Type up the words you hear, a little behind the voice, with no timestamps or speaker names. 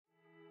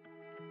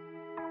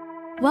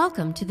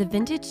Welcome to the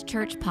Vintage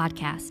Church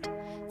Podcast.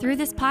 Through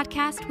this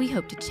podcast, we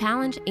hope to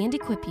challenge and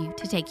equip you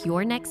to take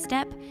your next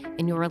step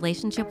in your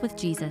relationship with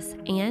Jesus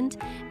and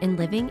in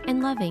living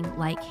and loving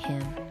like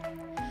Him.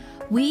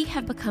 We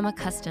have become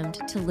accustomed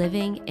to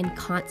living in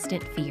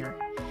constant fear,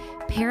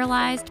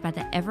 paralyzed by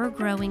the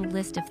ever-growing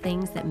list of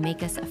things that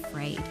make us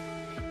afraid.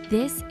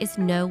 This is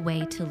no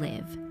way to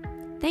live.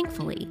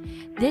 Thankfully,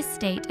 this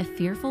state of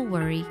fearful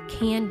worry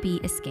can be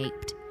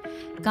escaped.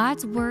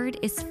 God's word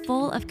is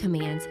full of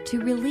commands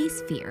to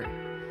release fear.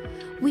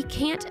 We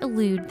can't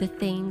elude the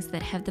things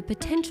that have the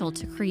potential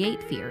to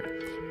create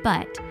fear,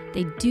 but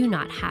they do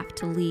not have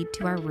to lead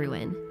to our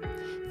ruin.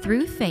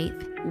 Through faith,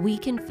 we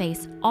can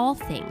face all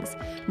things,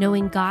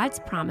 knowing God's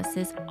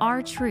promises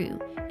are true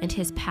and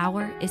His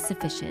power is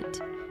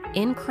sufficient.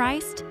 In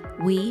Christ,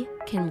 we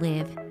can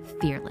live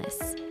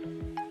fearless.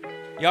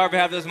 Y'all ever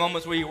have those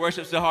moments where you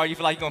worship so hard you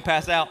feel like you're going to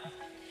pass out?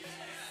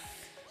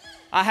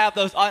 I have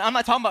those. I'm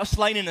not talking about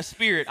slain in the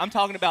spirit. I'm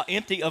talking about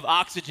empty of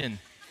oxygen.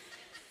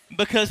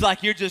 Because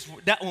like you're just,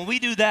 when we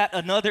do that,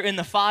 another in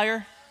the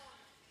fire,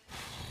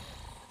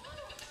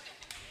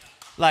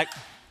 like,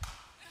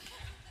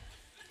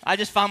 I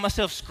just find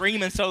myself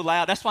screaming so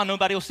loud. That's why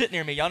nobody will sit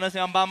near me. Y'all know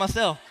I'm by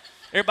myself.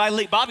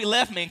 Bobby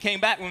left me and came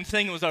back when the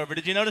singing was over.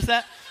 Did you notice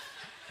that?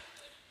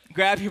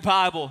 Grab your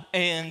Bible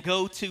and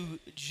go to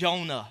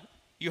Jonah.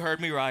 You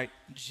heard me right,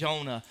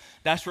 Jonah.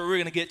 That's where we're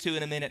going to get to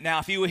in a minute. Now,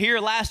 if you were here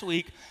last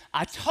week,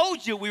 I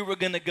told you we were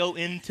going to go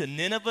into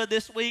Nineveh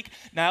this week.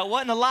 Now, it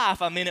wasn't a lie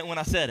if I meant it when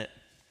I said it.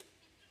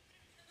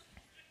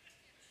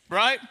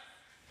 Right?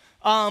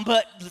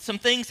 But some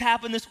things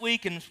happened this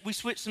week, and we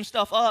switched some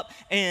stuff up,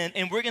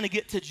 and we're going to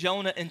get to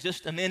Jonah in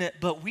just a minute.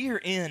 But we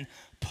are in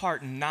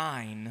part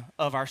 9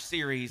 of our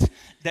series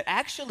that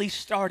actually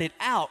started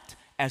out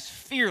as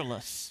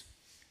Fearless.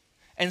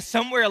 And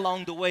somewhere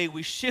along the way,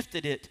 we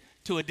shifted it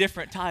to a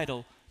different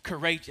title,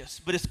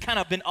 Courageous. But it's kind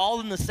of been all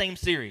in the same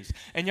series.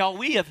 And y'all,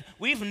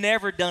 we've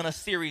never done a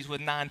series with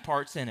 9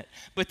 parts in it.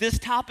 But this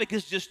topic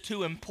is just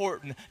too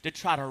important to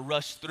try to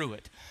rush through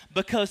it.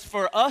 Because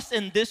for us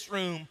in this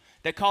room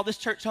that call this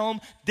church home,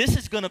 this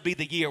is going to be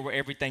the year where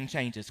everything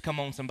changes. Come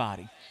on,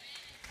 somebody.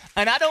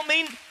 And I don't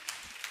mean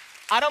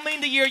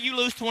the year you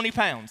lose 20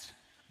 pounds.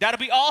 That'll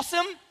be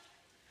awesome.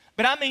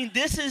 But I mean,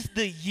 this is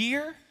the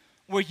year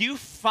where you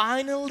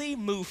finally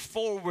move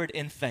forward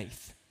in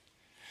faith.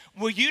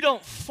 Where you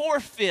don't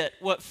forfeit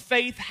what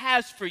faith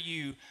has for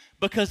you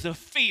because of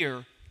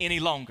fear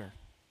any longer.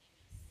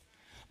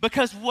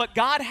 Because what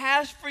God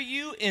has for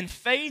you in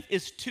faith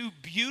is too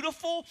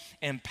beautiful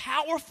and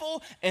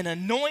powerful and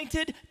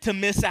anointed to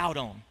miss out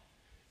on.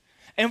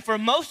 And for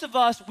most of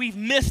us, we've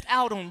missed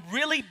out on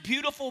really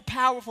beautiful,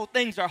 powerful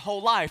things our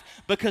whole life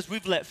because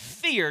we've let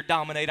fear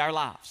dominate our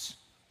lives.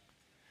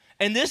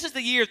 And this is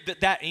the year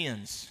that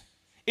ends.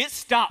 It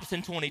stops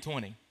in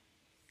 2020.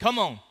 Come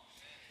on.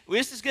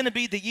 This is going to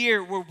be the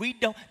year where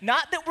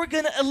not that we're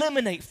going to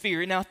eliminate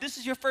fear. Now, if this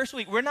is your first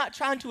week, we're not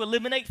trying to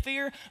eliminate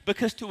fear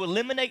because to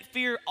eliminate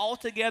fear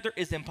altogether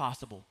is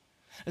impossible.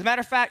 As a matter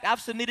of fact,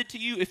 I've submitted to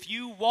you, if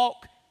you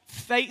walk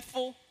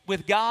faithful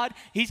with God,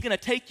 He's going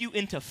to take you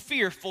into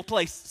fearful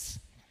places.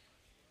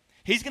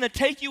 He's going to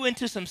take you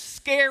into some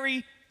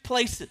scary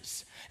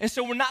places. And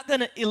so we're not going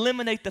to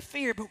eliminate the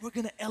fear, but we're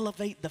going to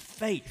elevate the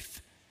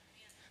faith.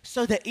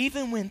 So that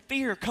even when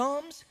fear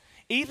comes,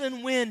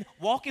 even when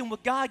walking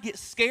with God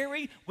gets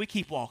scary, we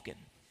keep walking.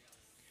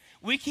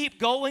 We keep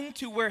going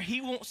to where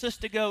He wants us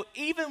to go,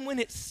 even when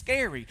it's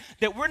scary,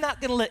 that we're not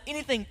going to let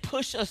anything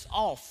push us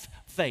off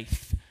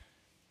faith.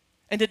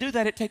 And to do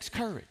that, it takes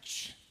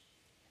courage.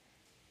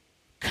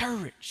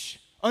 Courage,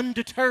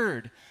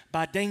 undeterred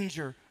by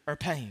danger or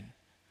pain.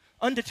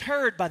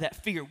 Undeterred by that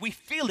fear. We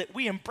feel it,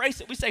 we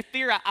embrace it. We say,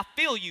 fear, I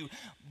feel you,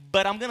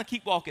 but I'm going to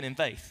keep walking in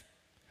faith.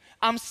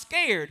 I'm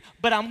scared,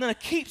 but I'm going to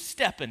keep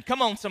stepping.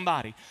 Come on,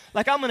 somebody.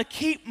 Like I'm going to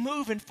keep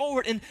moving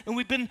forward. And I'm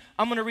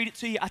going to read it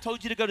to you. I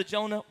told you to go to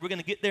Jonah. We're going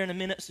to get there in a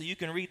minute so you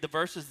can read the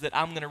verses that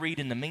I'm going to read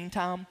in the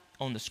meantime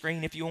on the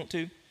screen if you want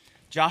to.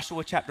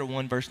 Joshua chapter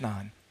 1, verse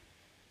 9.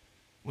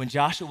 When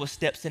Joshua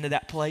steps into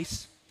that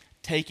place,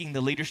 taking the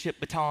leadership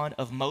baton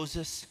of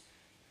Moses,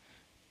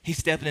 he's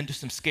stepping into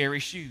some scary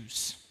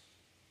shoes.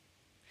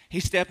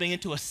 He's stepping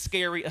into a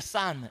scary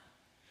assignment,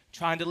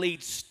 trying to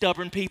lead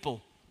stubborn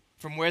people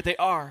from where they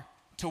are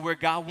to where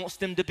God wants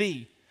them to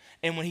be.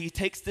 And when he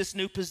takes this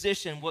new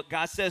position, what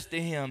God says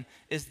to him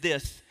is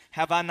this: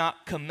 have I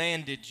not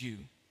commanded you?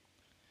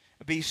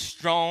 Be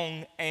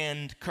strong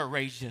and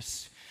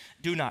courageous.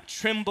 Do not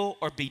tremble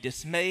or be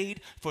dismayed,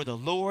 for the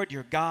Lord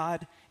your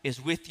God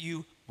is with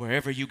you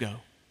wherever you go.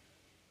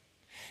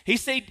 He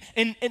said,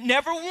 and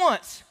never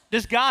once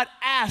does God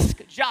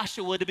ask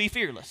Joshua to be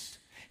fearless.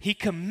 He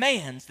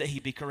commands that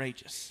he be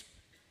courageous.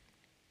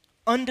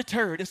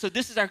 Undeterred. And so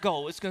this is our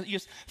goal. It's going to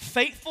use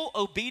faithful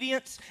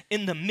obedience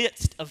in the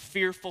midst of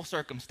fearful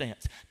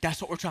circumstance.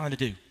 That's what we're trying to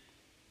do.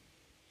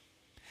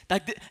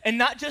 And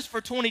not just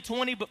for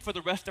 2020, but for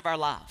the rest of our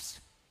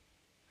lives.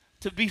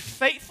 To be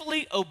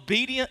faithfully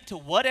obedient to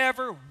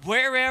whatever,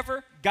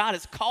 wherever God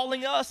is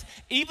calling us,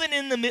 even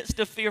in the midst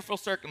of fearful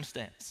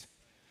circumstance.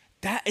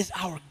 That is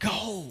our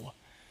goal,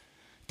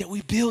 that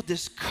we build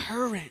this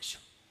courage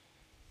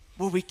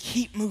where we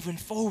keep moving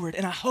forward.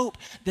 And I hope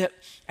that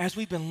as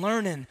we've been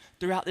learning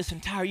throughout this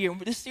entire year,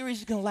 this series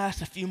is going to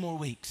last a few more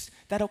weeks.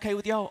 That okay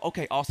with y'all?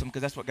 Okay, awesome,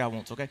 because that's what God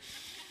wants, okay?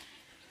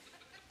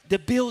 To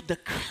build the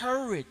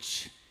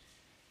courage.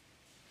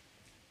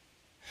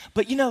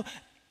 But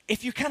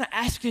if you're kind of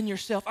asking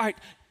yourself, all right,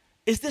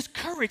 is this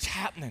courage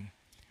happening?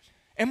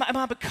 Am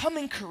I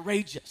becoming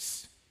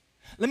courageous?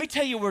 Let me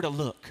tell you where to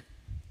look.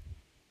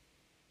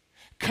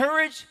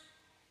 Courage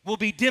will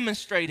be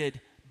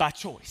demonstrated by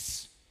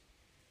choice.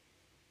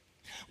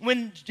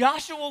 When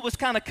Joshua was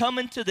kind of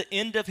coming to the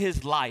end of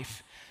his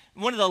life,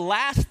 one of the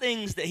last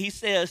things that he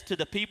says to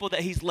the people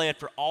that he's led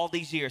for all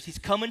these years, he's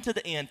coming to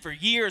the end. For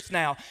years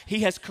now, he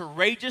has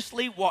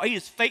faithfully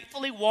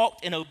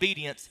walked in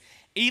obedience,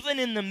 even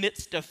in the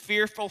midst of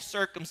fearful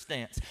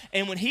circumstance.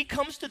 And when he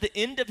comes to the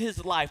end of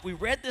his life, we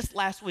read this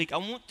last week, I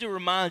want to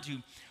remind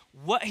you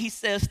what he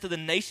says to the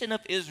nation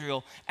of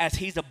Israel as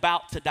he's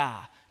about to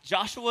die.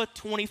 Joshua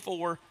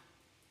 24,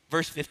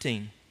 verse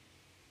 15.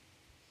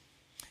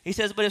 He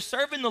says, but if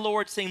serving the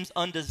Lord seems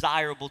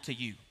undesirable to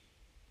you,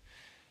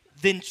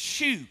 then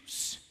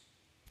choose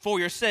for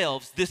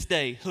yourselves this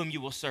day whom you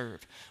will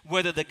serve,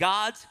 whether the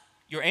gods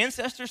your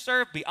ancestors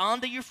served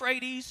beyond the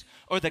Euphrates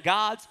or the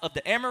gods of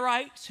the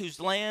Amorites whose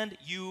land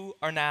you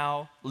are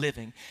now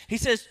living. He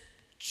says,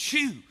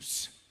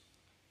 choose,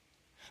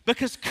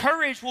 because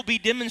courage will be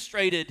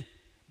demonstrated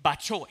by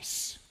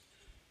choice.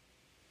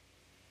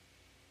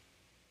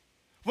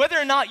 Whether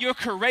or not you're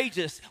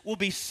courageous will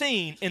be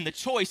seen in the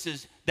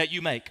choices that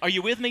you make. Are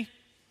you with me?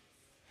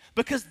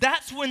 Because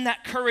that's when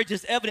that courage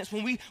is evidence,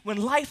 when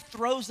life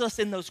throws us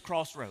in those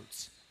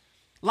crossroads.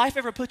 Life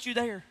ever put you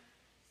there?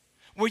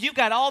 Where you've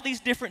got all these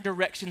different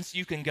directions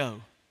you can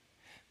go.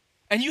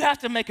 And you have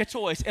to make a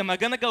choice. Am I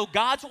going to go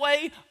God's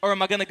way or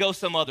am I going to go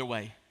some other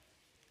way?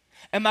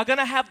 Am I going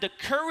to have the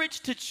courage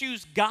to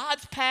choose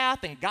God's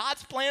path and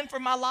God's plan for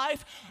my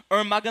life, or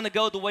am I going to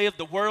go the way of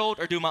the world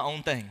or do my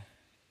own thing?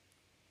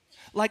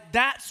 Like,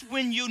 that's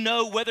when you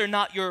know whether or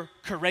not you're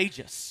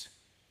courageous.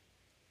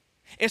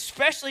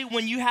 Especially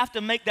when you have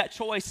to make that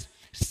choice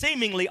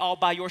seemingly all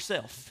by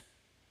yourself.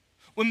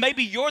 When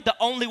maybe you're the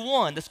only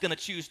one that's going to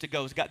choose to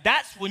go with God.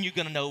 That's when you're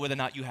going to know whether or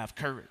not you have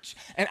courage.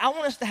 And I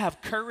want us to have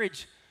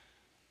courage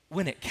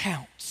when it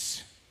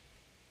counts.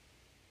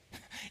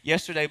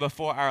 Yesterday,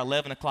 before our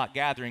 11 o'clock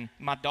gathering,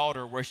 my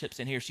daughter worships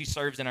in here. She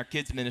serves in our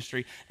kids'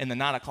 ministry in the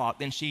 9 o'clock.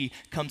 Then she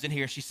comes in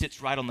here, she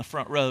sits right on the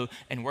front row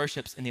and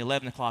worships in the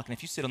 11 o'clock. And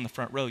if you sit on the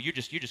front row, you're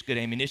just good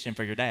ammunition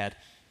for your dad.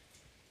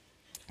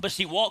 But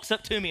she walks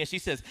up to me and she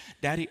says,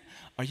 Daddy,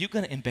 are you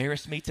going to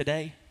embarrass me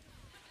today?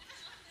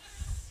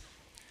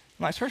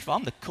 I'm like, first of all,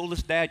 I'm the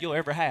coolest dad you'll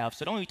ever have,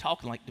 so don't be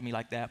talking to me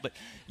like that. But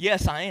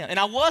yes, I am. And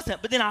I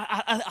wasn't, but then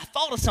I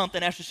thought of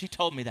something after she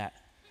told me that.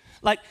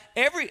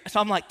 So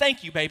I'm like,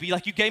 thank you, baby.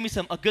 Like, you gave me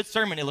a good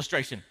sermon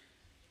illustration.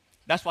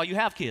 That's why you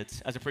have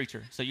kids as a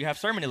preacher, so you have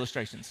sermon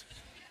illustrations.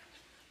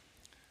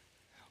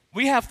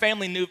 We have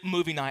family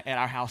movie night at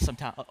our house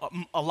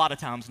a lot of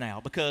times now,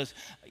 because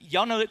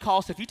y'all know it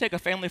costs, if you take a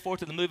family of four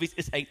to the movies,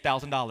 it's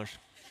 $8,000.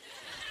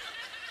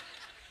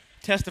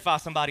 Testify,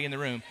 somebody in the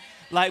room.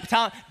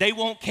 They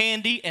want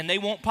candy and they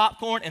want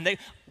popcorn, and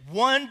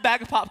one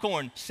bag of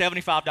popcorn,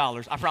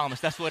 $75. I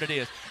promise, that's what it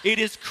is. It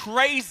is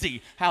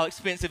crazy how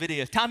expensive it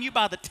is. Time you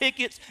buy the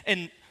tickets,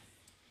 and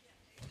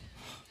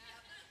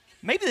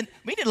maybe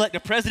we need to let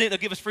the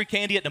president give us free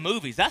candy at the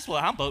movies. That's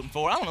what I'm voting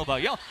for. I don't know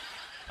about y'all.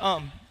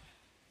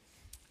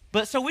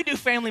 But so we do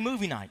family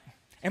movie night.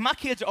 And my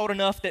kids are old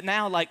enough that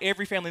now,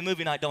 every family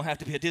movie night don't have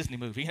to be a Disney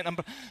movie. And I'm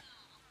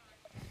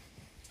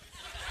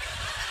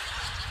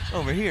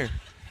over here.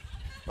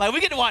 We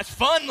get to watch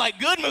fun,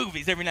 good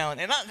movies every now and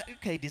then.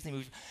 Okay, Disney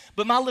movies.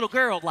 But my little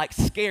girl likes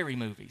scary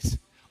movies.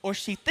 Or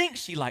she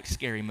thinks she likes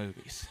scary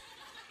movies.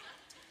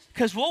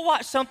 Because we'll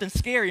watch something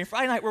scary, and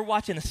Friday night we're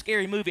watching a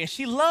scary movie, and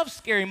she loves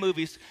scary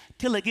movies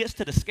till it gets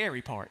to the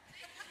scary part.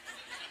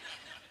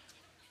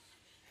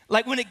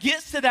 When it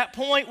gets to that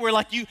point where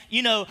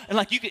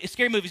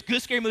scary movies,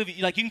 good scary movie,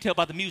 you can tell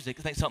by the music,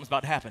 I think something's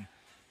about to happen,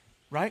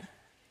 right?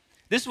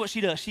 This is what she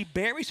does. She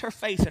buries her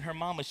face in her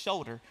mama's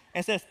shoulder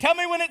and says, tell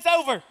me when it's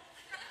over.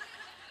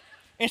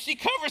 And she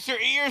covers her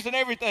ears and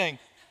everything.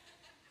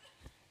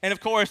 And of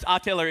course, I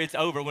tell her it's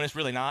over when it's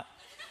really not.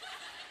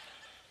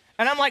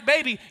 And I'm like,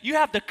 baby, you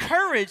have the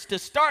courage to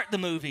start the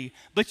movie,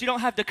 but you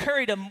don't have the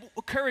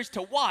courage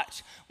to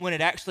watch when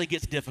it actually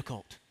gets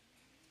difficult.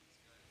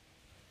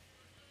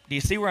 Do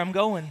you see where I'm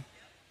going?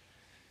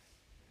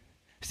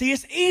 See,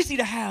 it's easy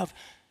to have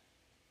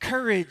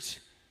courage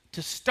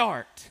to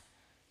start,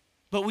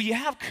 but when you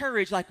have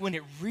courage, when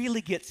it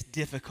really gets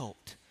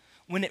difficult,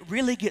 when it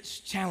really gets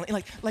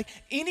challenging,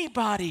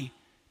 anybody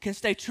can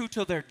stay true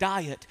to their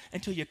diet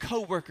until your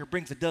coworker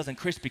brings a dozen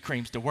Krispy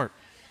Kremes to work.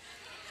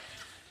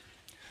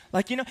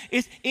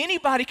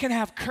 Anybody can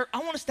have I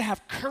want us to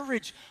have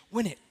courage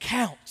when it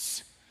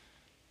counts.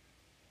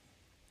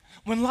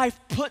 When life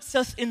puts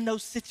us in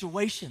those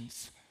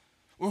situations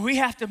where we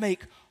have to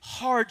make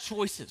hard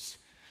choices,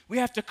 We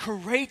have to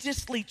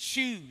courageously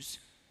choose.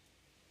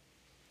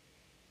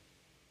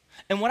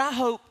 And what I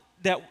hope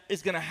that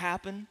is going to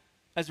happen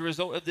as a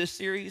result of this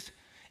series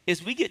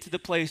is we get to the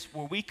place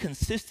where we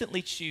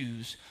consistently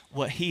choose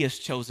what he has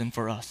chosen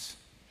for us.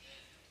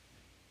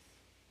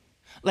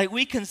 Like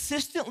we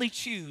consistently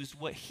choose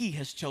what he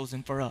has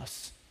chosen for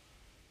us.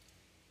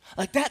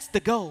 Like that's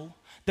the goal,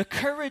 the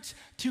courage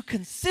to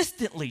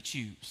consistently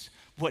choose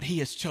what he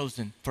has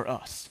chosen for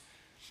us.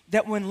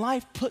 That when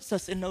life puts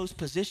us in those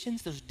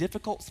positions, those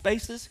difficult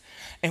spaces,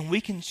 and we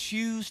can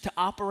choose to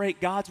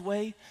operate God's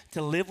way,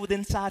 to live within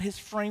inside his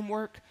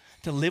framework,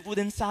 to live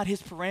within inside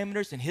his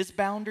parameters and his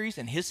boundaries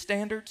and his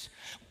standards,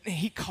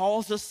 he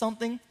calls us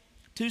something,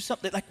 to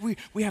something, like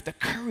we have the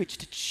courage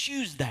to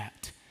choose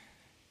that.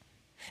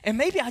 And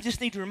maybe I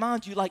just need to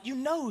remind you, like,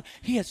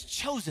 he has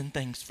chosen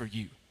things for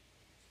you.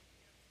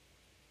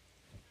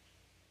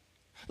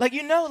 Like,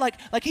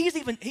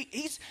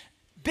 he's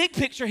big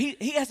picture,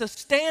 he has a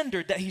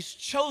standard that he's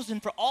chosen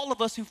for all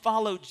of us who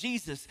follow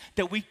Jesus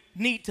that we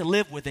need to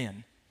live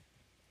within.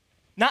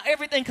 Not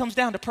everything comes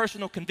down to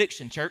personal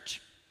conviction, church.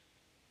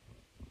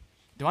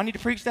 Do I need to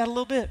preach that a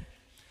little bit?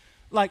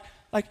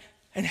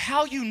 And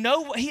how you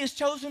know what he has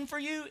chosen for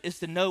you is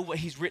to know what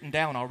he's written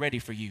down already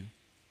for you.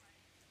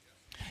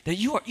 That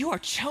you are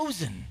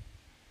chosen.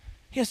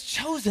 He has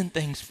chosen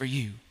things for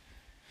you.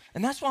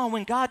 And that's why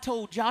when God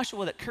told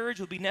Joshua that courage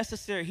would be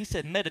necessary, he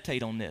said,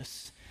 meditate on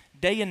this.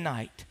 Day and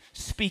night,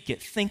 speak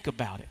it, think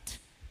about it.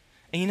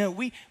 And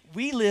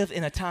we live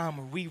in a time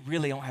where we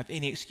really don't have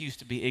any excuse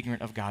to be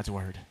ignorant of God's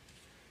word.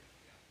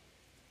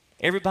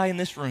 Everybody in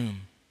this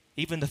room,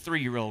 even the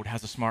 3-year-old,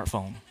 has a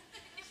smartphone.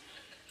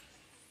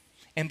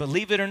 And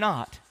believe it or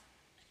not,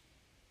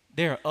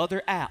 there are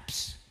other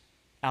apps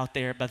out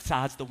there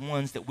besides the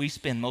ones that we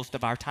spend most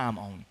of our time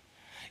on.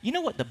 You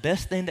know what the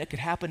best thing that could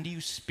happen to you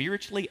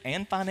spiritually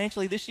and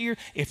financially this year?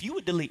 If you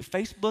would delete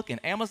Facebook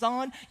and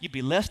Amazon, you'd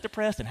be less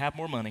depressed and have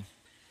more money.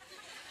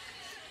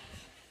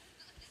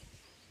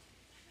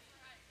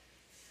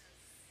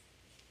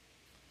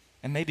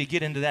 And maybe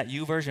get into that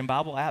YouVersion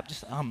Bible app.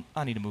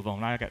 I need to move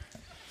on.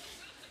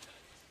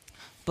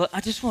 But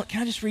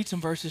can I just read some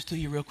verses to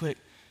you real quick?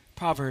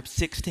 Proverbs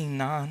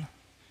 16:9.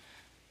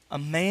 A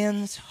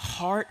man's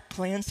heart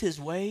plans his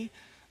way,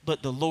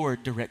 but the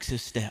Lord directs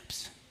his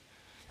steps.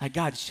 Like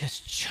God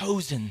has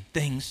chosen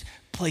things,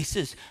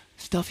 places,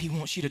 stuff he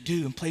wants you to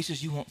do and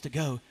places you want to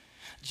go.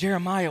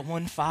 Jeremiah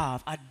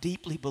 1:5, I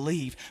deeply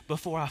believe,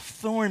 before I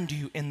formed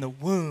you in the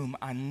womb,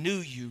 I knew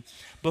you.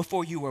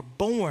 Before you were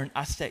born,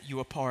 I set you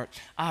apart.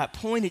 I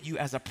appointed you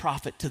as a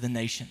prophet to the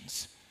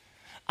nations.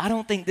 I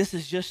don't think this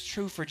is just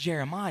true for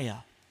Jeremiah.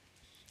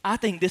 I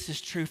think this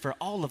is true for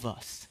all of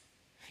us.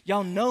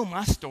 Y'all know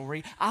my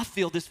story. I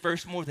feel this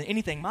verse more than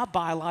anything. My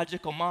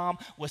biological mom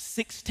was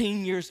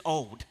 16 years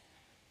old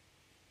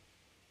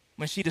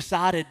when she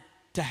decided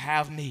to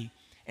have me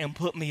and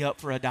put me up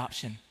for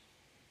adoption.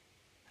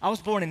 I was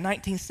born in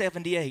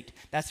 1978.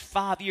 That's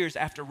 5 years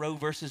after Roe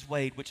versus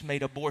Wade, which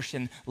made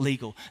abortion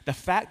legal. The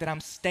fact that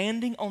I'm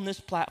standing on this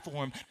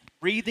platform,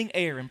 breathing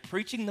air and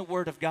preaching the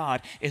word of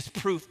God is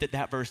proof that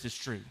that verse is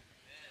true.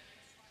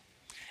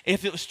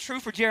 If it was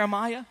true for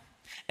Jeremiah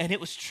and it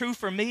was true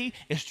for me,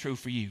 it's true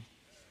for you.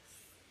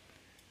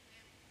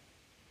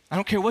 I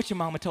don't care what your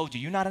mama told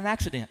you. You're not an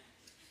accident.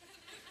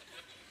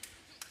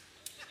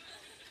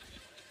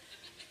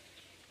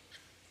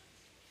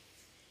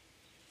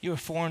 You are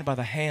formed by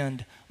the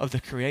hand of the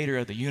creator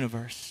of the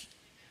universe.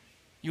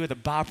 You are the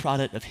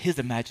byproduct of his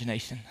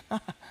imagination.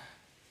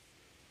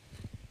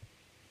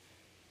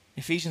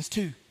 Ephesians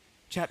 2,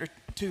 chapter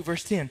 2,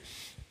 verse 10.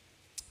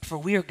 For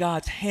we are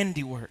God's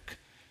handiwork,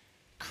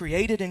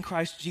 created in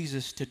Christ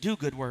Jesus to do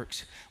good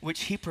works,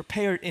 which he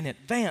prepared in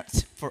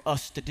advance for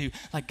us to do.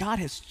 Like God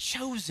has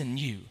chosen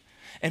you.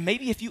 And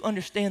maybe if you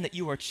understand that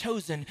you are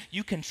chosen,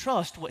 you can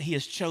trust what he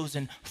has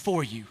chosen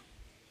for you.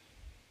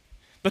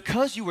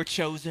 Because you were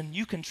chosen,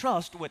 you can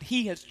trust what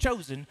he has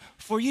chosen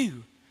for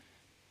you.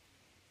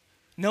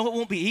 No, it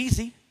won't be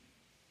easy.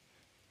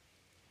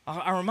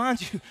 I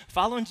remind you,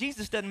 following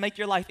Jesus doesn't make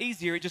your life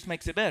easier, it just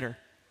makes it better.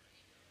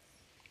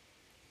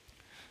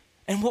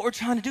 And what we're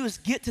trying to do is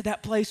get to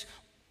that place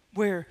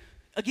where,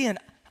 again,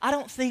 I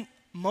don't think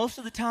most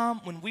of the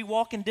time when we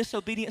walk in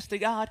disobedience to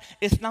God,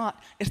 it's not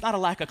a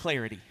lack of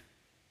clarity.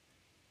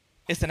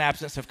 It's an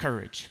absence of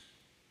courage.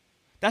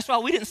 That's why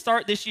we didn't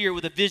start this year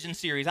with a vision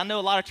series. I know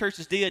a lot of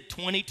churches did.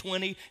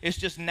 2020, it's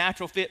just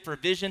natural fit for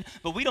vision,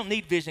 but we don't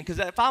need vision because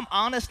if I'm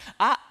honest,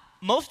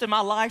 most of my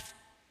life,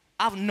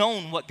 I've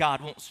known what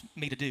God wants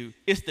me to do.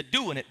 It's the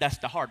doing it that's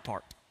the hard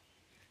part.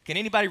 Can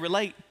anybody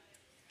relate?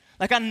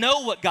 Like I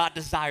know what God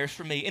desires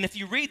for me. And if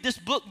you read this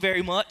book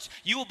very much,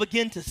 you will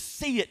begin to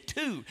see it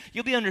too.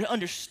 You'll be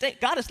understand.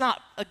 God is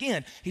not,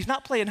 again, he's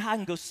not playing hide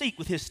and go seek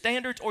with his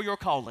standards or your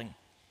calling.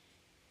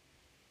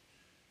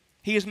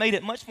 He has made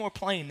it much more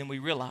plain than we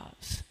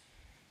realize.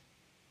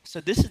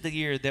 So this is the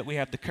year that we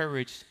have the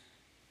courage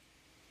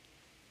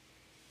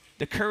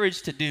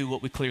to do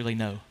what we clearly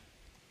know.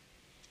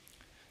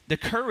 The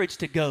courage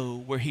to go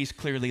where he's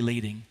clearly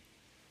leading.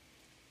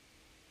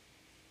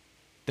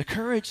 The the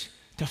courage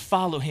to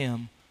follow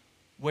him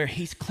where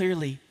he's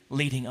clearly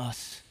leading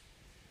us.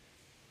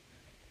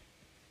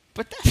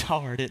 But that's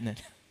hard, isn't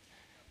it?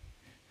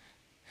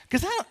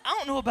 Because I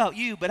don't know about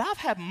you, but I've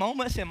had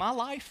moments in my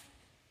life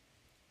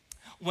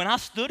when I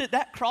stood at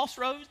that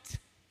crossroads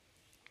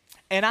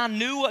and I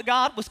knew what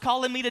God was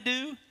calling me to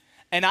do,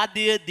 and I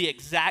did the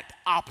exact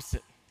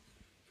opposite.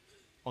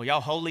 Oh,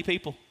 y'all holy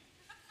people.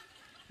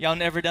 Y'all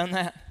never done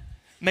that?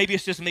 Maybe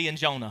it's just me and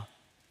Jonah.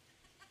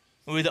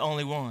 We're the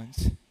only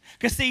ones.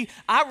 Because see,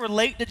 I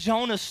relate to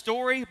Jonah's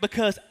story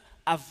because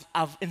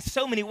I've in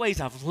so many ways,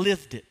 I've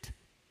lived it.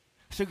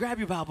 So grab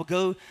your Bible,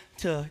 go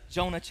to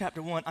Jonah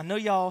chapter 1. I know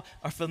y'all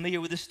are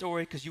familiar with this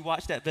story because you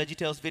watched that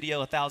VeggieTales video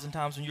 1,000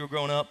 times when you were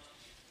growing up.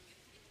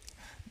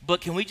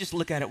 But can we just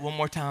look at it one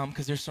more time,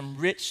 because there's some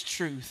rich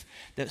truth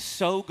that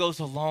so goes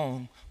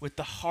along with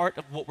the heart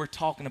of what we're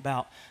talking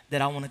about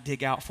that I want to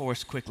dig out for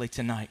us quickly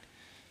tonight.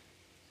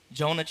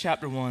 Jonah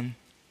chapter 1,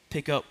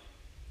 pick up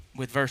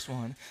with verse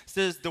 1. It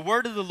says, the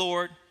word of the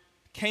Lord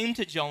came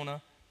to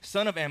Jonah,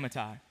 son of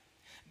Amittai.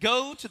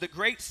 Go to the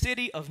great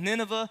city of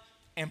Nineveh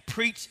and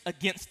preach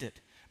against it,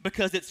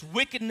 because its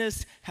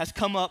wickedness has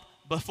come up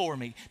before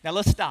me. Now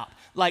let's stop.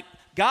 Like,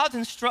 God's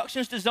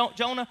instructions to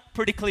Jonah,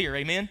 pretty clear,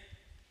 amen?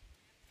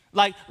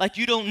 Like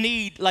you don't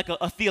need like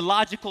a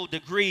theological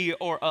degree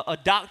or a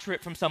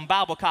doctorate from some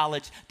Bible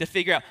college to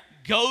figure out,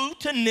 go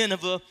to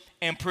Nineveh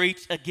and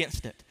preach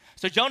against it.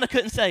 So Jonah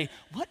couldn't say,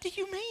 what do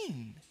you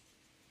mean?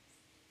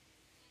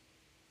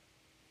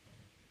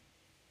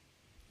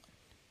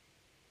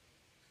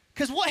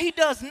 Because what he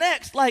does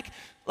next, like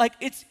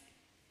it's,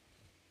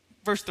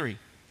 verse 3.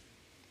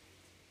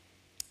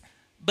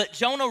 But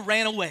Jonah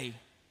ran away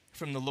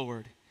from the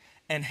Lord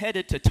and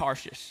headed to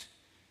Tarshish.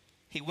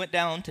 He went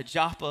down to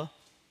Joppa,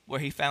 where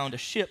he found a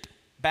ship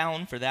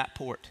bound for that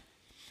port.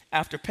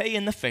 After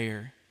paying the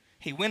fare,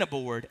 he went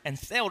aboard and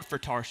sailed for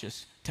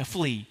Tarshish to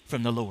flee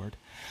from the Lord.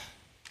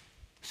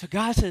 So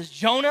God says,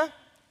 Jonah,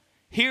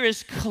 here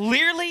is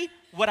clearly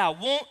what I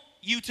want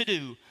you to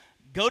do.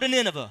 Go to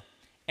Nineveh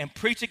and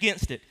preach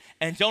against it.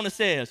 And Jonah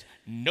says,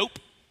 nope.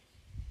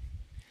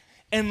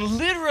 And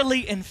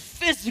literally and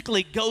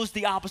physically goes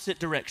the opposite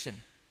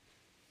direction.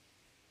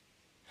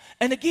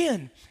 And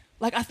again,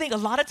 like I think a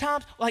lot of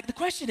times, like the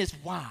question is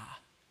why?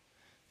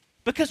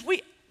 Because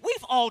we've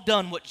all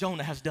done what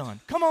Jonah has done.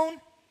 Come on.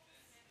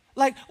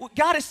 Like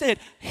God has said,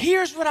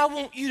 here's what I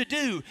want you to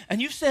do. And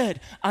you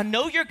said, I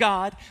know you're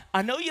God.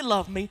 I know you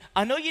love me.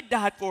 I know you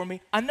died for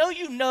me. I know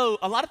you know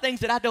a lot of things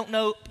that I don't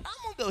know. But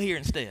I'm going to go here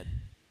instead.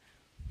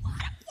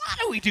 Why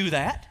do we do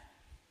that?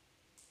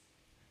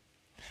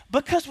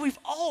 Because we've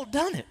all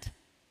done it.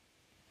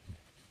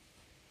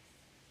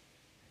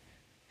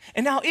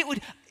 And now it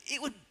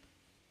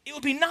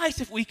would be nice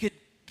if we could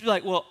be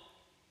like, well,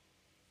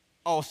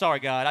 oh, sorry,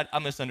 God, I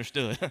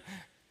misunderstood.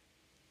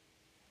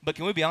 But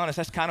can we be honest?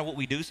 That's kind of what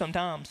we do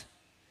sometimes.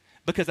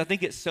 Because I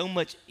think it's so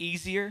much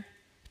easier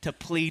to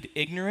plead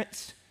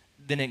ignorance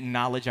than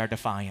acknowledge our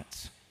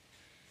defiance.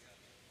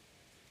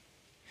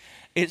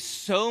 It's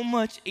so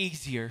much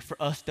easier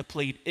for us to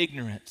plead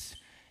ignorance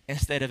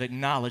instead of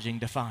acknowledging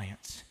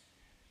defiance.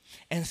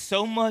 And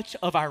so much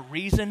of our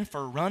reason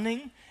for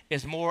running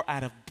is more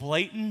out of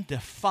blatant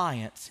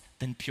defiance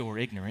than pure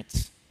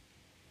ignorance.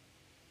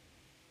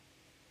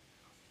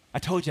 I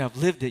told you I've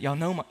lived it. Y'all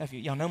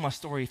know my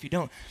story. If you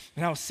don't,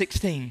 when I was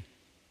 16,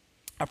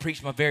 I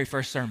preached my very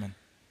first sermon.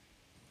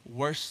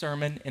 Worst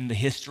sermon in the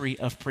history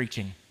of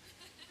preaching.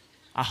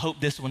 I hope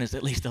this one is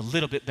at least a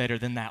little bit better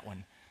than that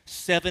one.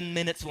 7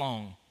 minutes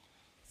long.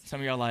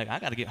 Some of y'all are like, I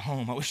got to get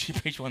home. I wish you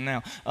preached one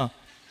now.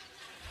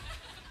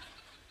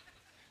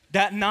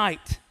 That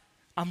night,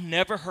 I've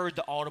never heard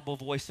the audible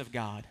voice of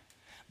God.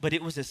 But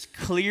it was as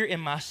clear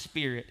in my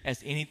spirit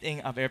as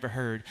anything I've ever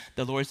heard.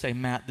 The Lord say,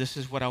 Matt, this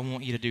is what I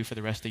want you to do for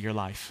the rest of your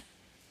life.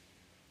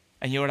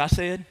 And you know what I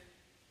said?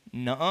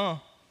 Nuh-uh.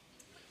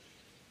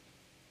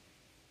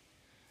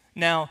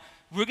 Now,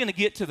 we're going to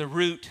get to the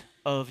root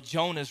of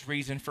Jonah's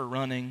reason for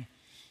running.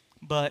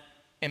 But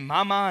in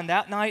my mind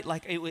that night,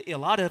 like a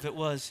lot of it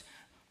was,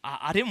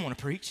 I didn't want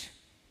to preach.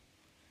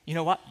 You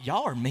know what?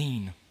 Y'all are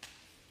mean.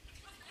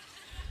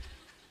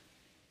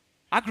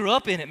 I grew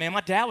up in it, man. My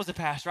dad was a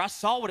pastor. I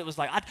saw what it was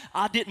like.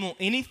 I didn't want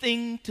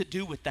anything to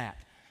do with that.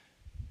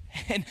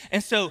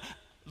 And so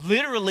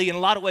literally, in a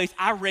lot of ways,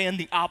 I ran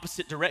the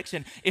opposite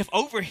direction. If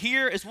over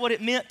here is what it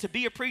meant to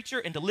be a preacher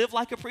and to live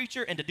like a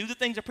preacher and to do the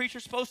things a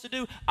preacher's supposed to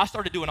do, I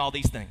started doing all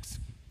these things.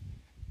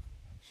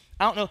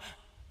 I don't know.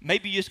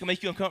 Maybe it's going to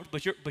make you uncomfortable,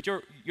 but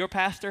your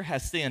pastor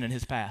has sin in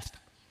his past.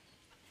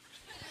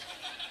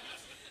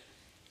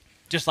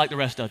 Just like the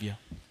rest of you.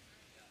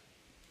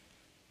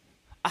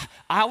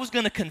 I was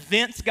going to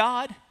convince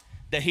God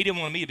that he didn't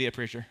want me to be a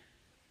preacher.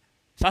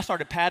 So I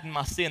started padding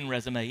my sin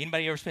resume.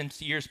 Anybody ever spend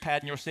years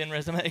padding your sin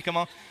resume? Come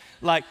on.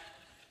 Like,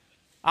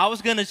 I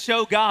was going to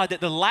show God that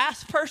the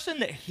last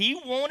person that he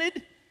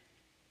wanted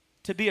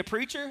to be a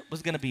preacher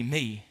was going to be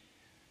me.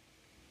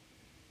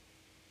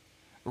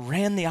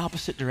 Ran the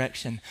opposite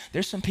direction.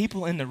 There's some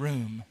people in the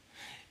room.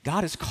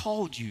 God has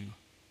called you.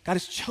 God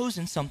has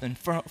chosen something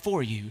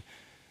for you.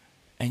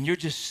 and you're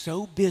just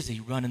so busy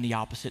running the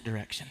opposite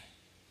direction.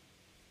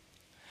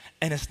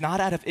 And it's not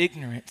out of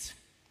ignorance.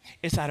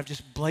 It's out of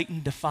just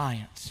blatant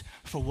defiance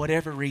for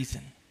whatever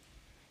reason.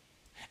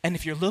 And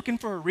if you're looking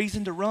for a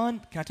reason to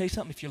run, can I tell you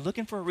something? If you're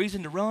looking for a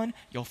reason to run,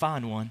 you'll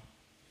find one.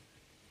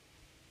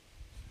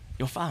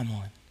 You'll find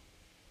one.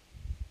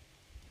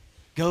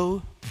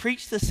 Go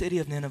preach the city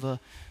of Nineveh.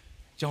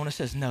 Jonah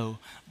says no.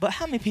 But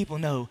how many people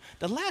know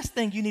the last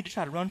thing you need to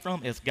try to run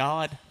from is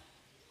God?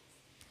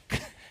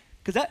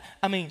 Because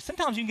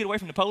sometimes you can get away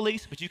from the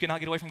police, but you cannot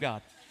get away from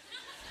God.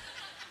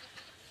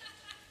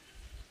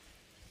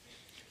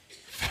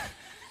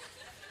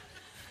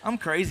 I'm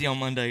crazy on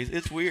Mondays.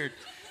 It's weird.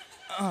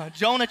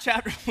 Jonah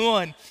chapter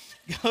 1,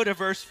 go to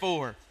verse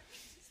 4.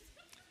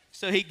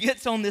 So he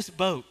gets on this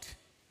boat,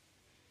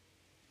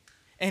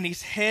 and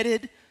he's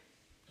headed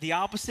the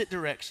opposite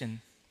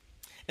direction.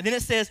 And then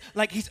it says,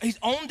 like he's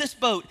on this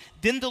boat.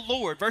 Then the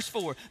Lord, verse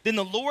 4, then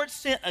the Lord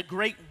sent a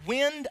great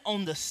wind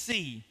on the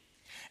sea,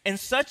 and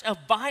such a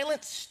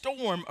violent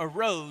storm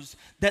arose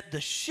that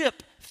the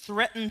ship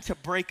threatened to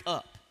break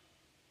up.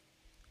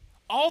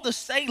 All the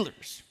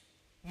sailors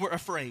were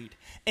afraid,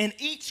 and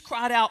each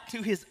cried out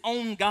to his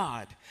own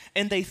God,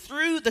 and they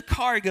threw the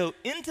cargo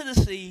into the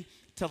sea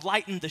to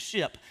lighten the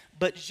ship.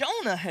 But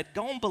Jonah had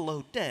gone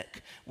below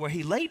deck, where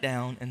he lay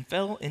down and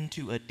fell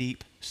into a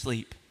deep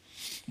sleep.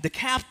 The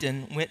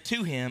captain went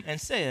to him and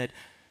said,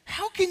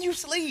 "How can you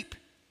sleep?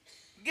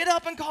 Get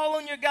up and call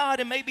on your God,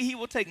 and maybe he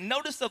will take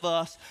notice of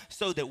us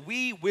so that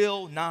we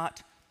will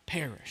not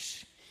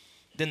perish."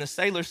 Then the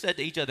sailors said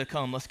to each other,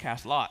 "Come, let's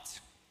cast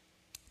lots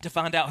to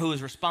find out who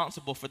is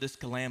responsible for this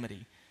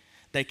calamity."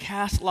 They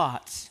cast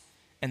lots,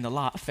 and the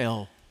lot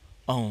fell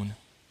on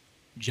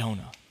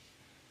Jonah.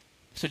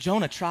 So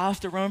Jonah tries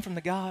to run from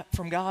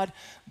God,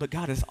 but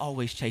God is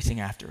always chasing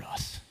after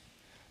us.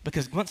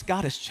 Because once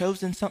God has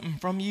chosen something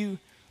from you,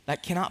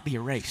 that cannot be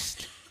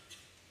erased.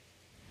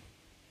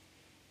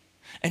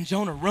 And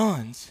Jonah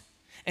runs,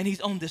 and he's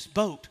on this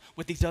boat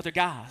with these other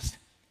guys.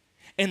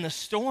 And the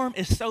storm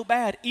is so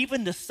bad,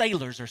 even the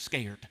sailors are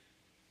scared.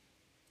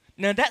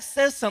 Now that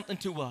says something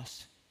to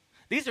us.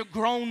 These are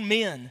grown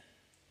men.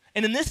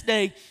 And in this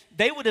day,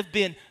 they would have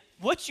been,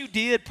 what you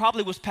did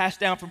probably was passed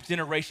down from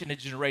generation to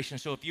generation.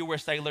 So if you were a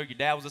sailor, your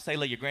dad was a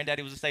sailor, your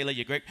granddaddy was a sailor,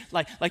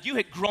 like you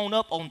had grown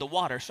up on the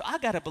water. So I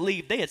got to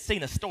believe they had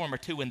seen a storm or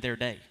two in their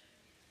day.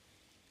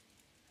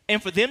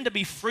 And for them to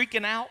be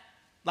freaking out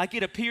like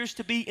it appears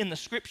to be in the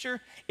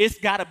scripture, it's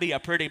got to be a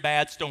pretty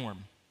bad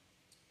storm.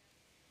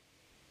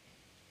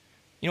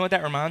 You know what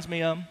that reminds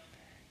me of?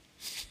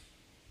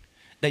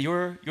 That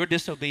your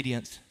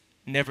disobedience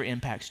never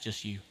impacts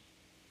just you.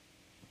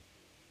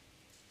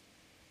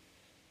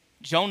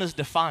 Jonah's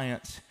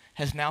defiance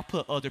has now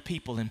put other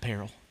people in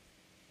peril.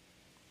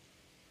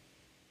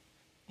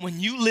 When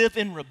you live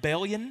in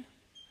rebellion,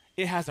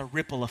 it has a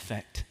ripple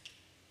effect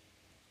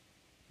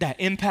that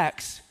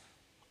impacts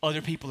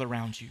other people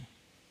around you.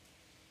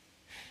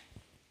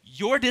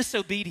 Your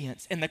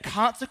disobedience and the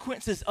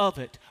consequences of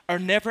it are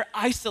never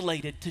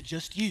isolated to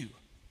just you.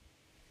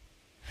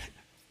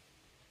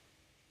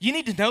 You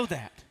need to know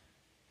that,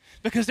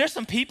 because there's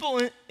some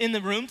people in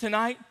the room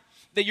tonight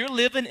that you're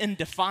living in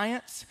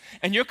defiance,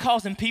 and you're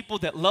causing people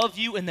that love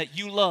you and that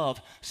you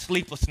love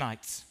sleepless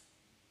nights.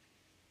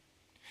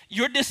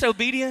 Your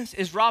disobedience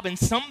is robbing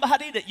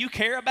somebody that you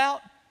care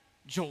about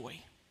joy.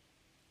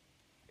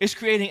 It's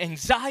creating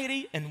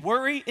anxiety and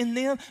worry in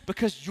them,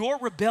 because your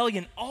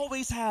rebellion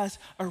always has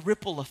a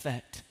ripple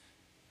effect.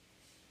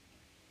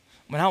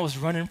 When I was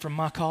running from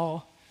my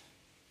call,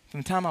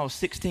 from the time I was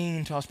 16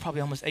 until I was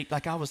probably almost 8,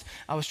 like I was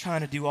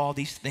trying to do all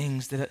these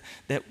things that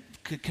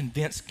could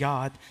convince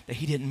God that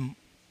he didn't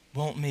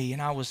want me.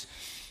 And I was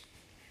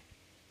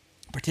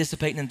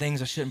participating in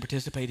things I shouldn't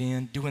participate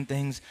in, doing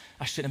things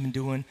I shouldn't have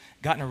been doing,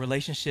 got in a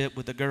relationship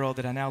with a girl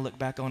that I now look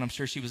back on, I'm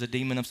sure she was a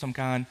demon of some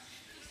kind.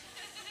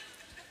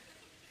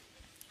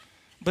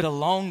 But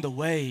along the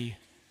way,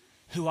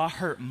 who I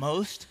hurt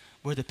most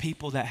were the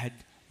people that had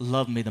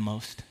loved me the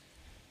most.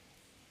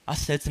 I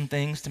said some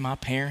things to my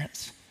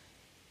parents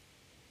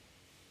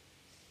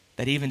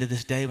that even to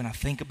this day, when I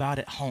think about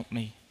it, haunt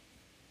me.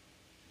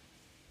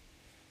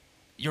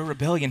 Your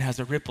rebellion has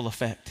a ripple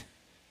effect.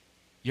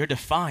 Your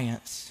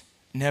defiance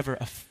never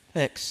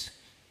affects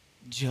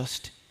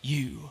just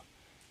you.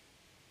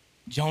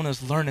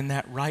 Jonah's learning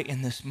that right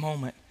in this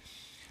moment.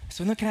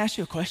 So then, can I ask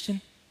you a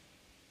question?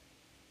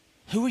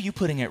 Who are you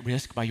putting at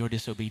risk by your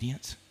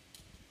disobedience?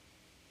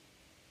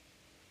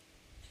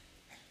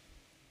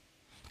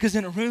 Because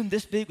in a room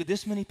this big with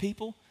this many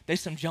people,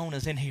 there's some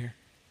Jonahs in here.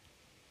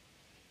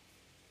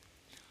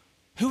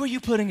 Who are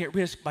you putting at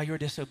risk by your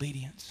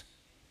disobedience?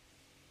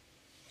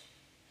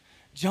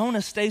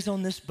 Jonah stays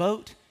on this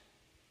boat,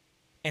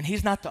 and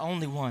he's not the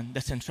only one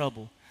that's in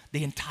trouble.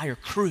 The entire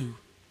crew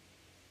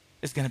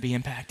is going to be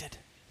impacted.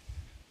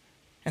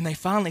 And they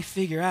finally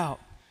figure out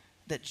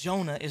that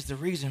Jonah is the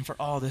reason for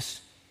all this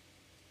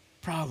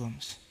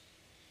problems.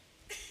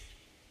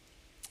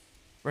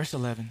 Verse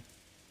 11,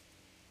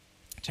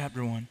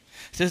 chapter 1.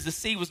 It says, the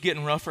sea was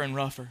getting rougher and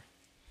rougher.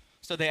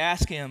 So they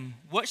ask him,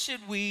 what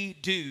should we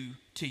do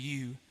to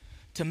you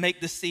to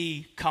make the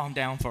sea calm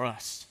down for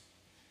us?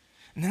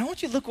 And then I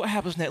want you to look what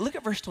happens next. Look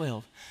at verse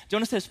 12.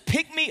 Jonah says,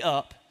 pick me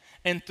up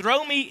and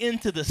throw me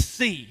into the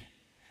sea,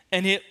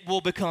 and it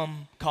will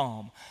become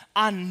calm.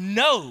 I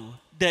know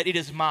that it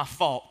is my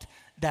fault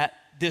that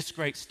this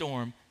great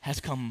storm has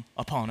come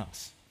upon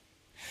us.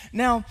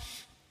 Now,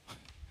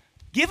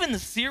 given the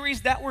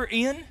series that we're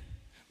in,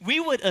 we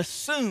would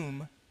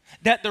assume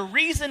that the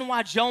reason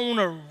why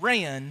Jonah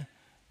ran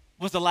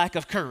was a lack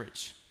of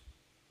courage.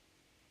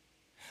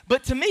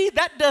 But to me,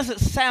 that doesn't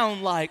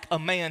sound like a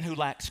man who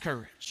lacks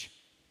courage.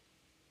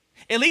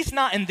 At least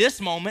not in this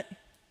moment.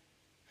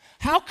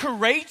 How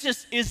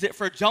courageous is it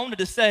for Jonah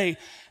to say,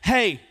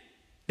 hey,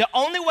 the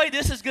only way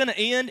this is going to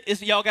end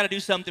is y'all got to do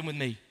something with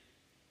me.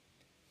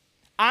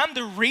 I'm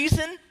the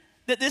reason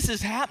that this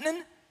is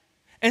happening,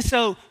 and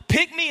so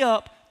pick me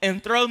up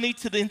and throw me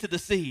into the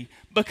sea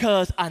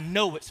because I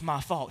know it's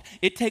my fault.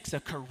 It takes a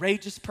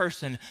courageous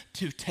person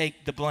to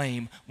take the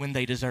blame when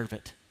they deserve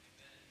it.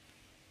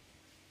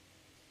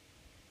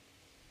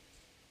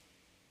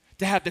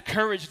 To have the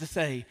courage to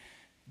say,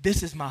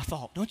 this is my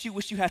fault. Don't you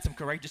wish you had some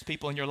courageous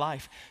people in your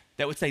life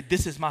that would say,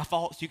 this is my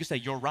fault, so you could say,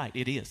 you're right,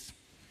 it is.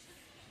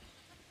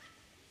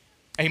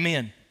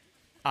 Amen.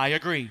 I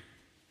agree.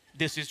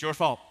 This is your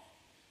fault.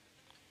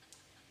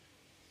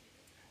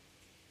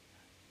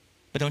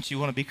 But don't you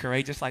want to be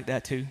courageous like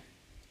that too?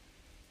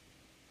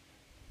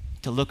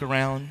 To look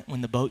around when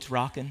the boat's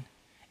rocking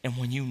and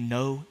when you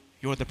know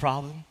you're the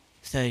problem,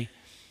 say,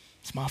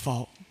 it's my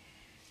fault.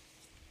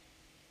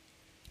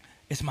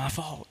 It's my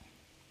fault.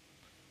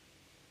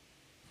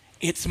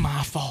 It's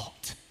my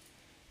fault.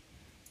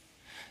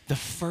 The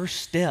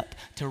first step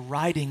to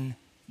righting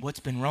what's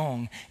been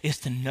wrong is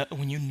to know,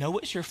 when you know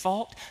it's your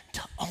fault,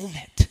 to own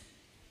it.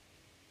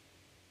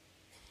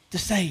 To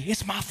say,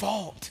 it's my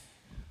fault.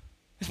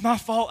 It's my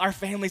fault our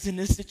family's in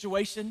this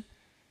situation.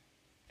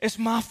 It's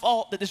my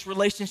fault that this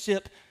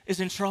relationship is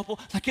in trouble.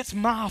 Like, it's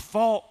my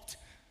fault.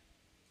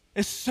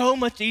 It's so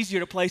much easier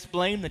to place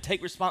blame than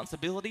take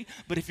responsibility.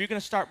 But if you're going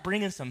to start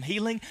bringing some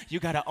healing, you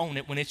got to own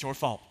it when it's your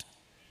fault.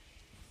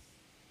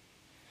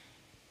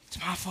 It's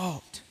my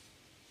fault.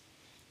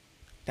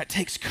 That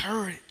takes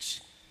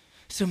courage.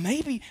 So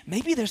maybe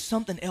there's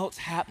something else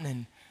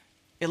happening,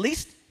 at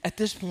least at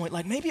this point.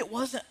 Like, maybe it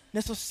wasn't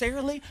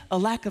necessarily a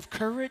lack of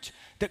courage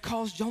that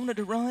caused Jonah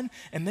to run,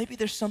 and maybe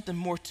there's something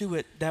more to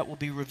it that will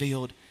be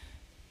revealed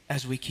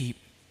as we keep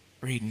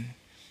reading.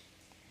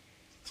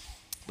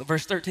 But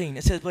verse 13,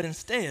 it says, but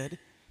instead,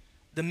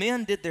 the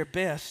men did their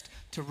best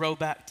to row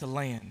back to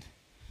land,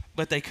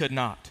 but they could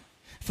not,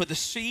 for the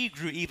sea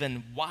grew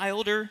even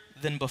wilder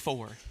than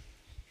before.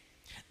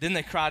 Then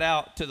they cried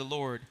out to the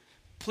Lord,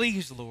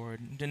 please,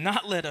 Lord, do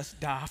not let us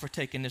die for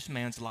taking this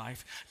man's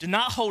life. Do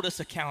not hold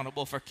us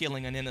accountable for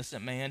killing an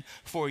innocent man,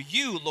 for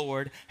you,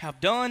 Lord, have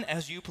done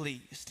as you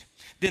pleased.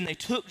 Then they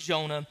took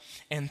Jonah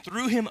and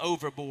threw him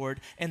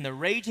overboard, and the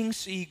raging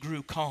sea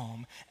grew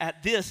calm.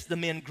 At this, the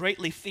men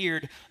greatly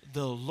feared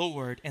the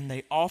Lord, and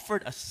they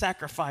offered a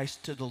sacrifice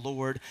to the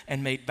Lord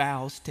and made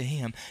vows to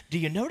him. Do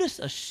you notice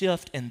a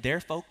shift in their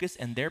focus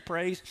and their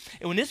praise?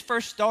 And when this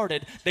first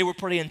started, they were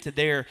praying to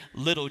their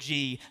little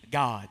g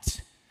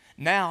gods.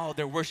 Now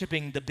they're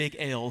worshiping the big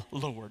L,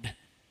 Lord.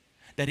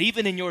 That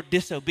even in your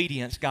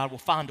disobedience, God will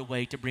find a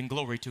way to bring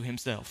glory to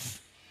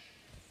himself.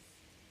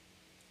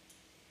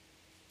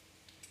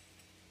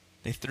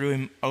 They threw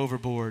him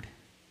overboard.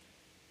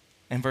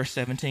 And verse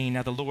 17,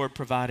 now the Lord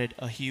provided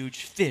a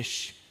huge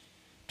fish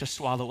to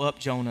swallow up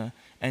Jonah.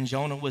 And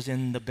Jonah was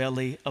in the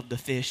belly of the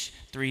fish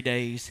 3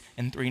 days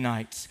and 3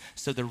 nights.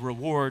 So the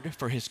reward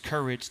for his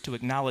courage to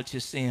acknowledge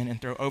his sin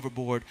and throw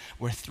overboard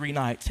were 3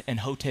 nights in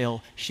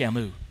Hotel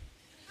Shamu.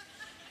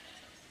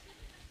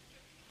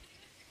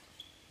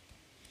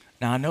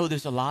 Now, I know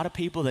there's a lot of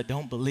people that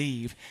don't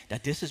believe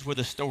that this is where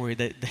the story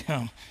that,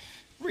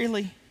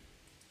 really?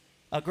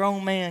 A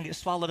grown man gets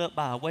swallowed up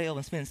by a whale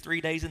and spends 3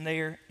 days in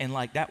there and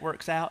like that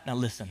works out? Now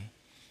listen,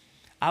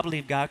 I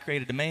believe God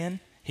created a man,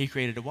 he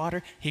created the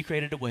water, he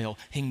created a whale.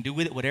 He can do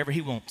with it whatever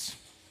he wants.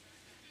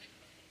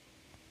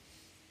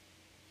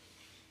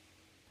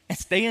 And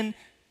staying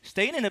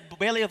in the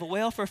belly of a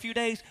whale for a few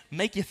days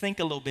make you think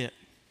a little bit.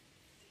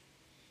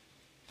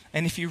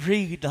 And if you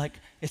read, like,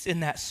 it's in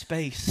that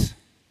space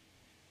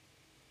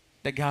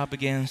that God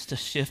begins to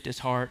shift his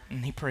heart,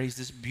 and he prays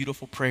this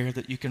beautiful prayer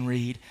that you can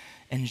read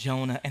in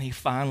Jonah, and he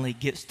finally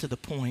gets to the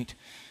point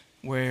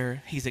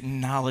where he's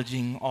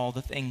acknowledging all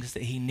the things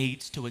that he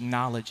needs to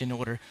acknowledge in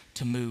order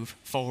to move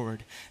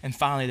forward. And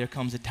finally there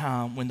comes a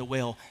time when the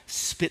whale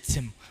spits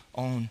him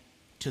on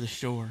to the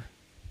shore.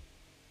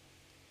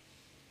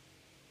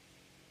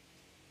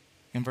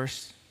 In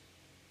verse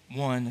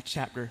 1 of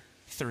chapter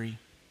 3,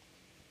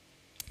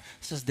 it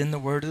says, then the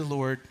word of the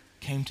Lord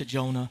came to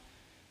Jonah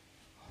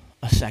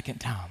a second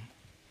time.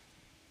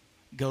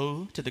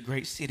 Go to the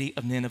great city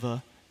of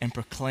Nineveh and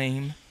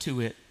proclaim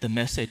to it the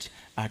message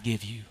I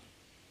give you.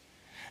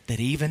 That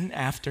even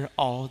after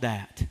all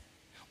that,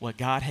 what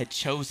God had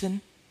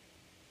chosen,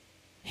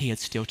 he had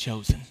still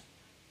chosen.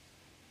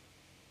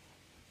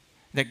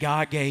 that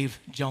God gave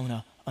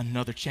Jonah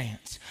another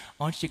chance.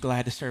 Aren't you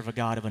glad to serve a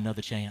God of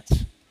another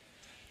chance?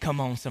 Come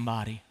on,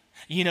 somebody.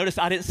 You notice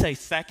I didn't say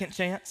second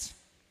chance,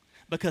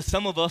 because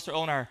some of us are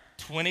on our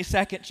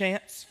 22nd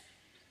chance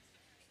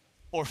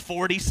or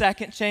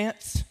 42nd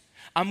chance.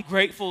 I'm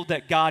grateful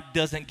that God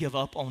doesn't give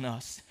up on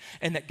us,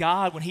 and that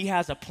God, when he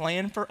has a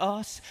plan for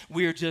us,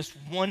 we are just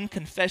one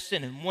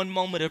confession and one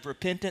moment of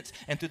repentance,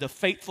 and through the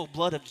faithful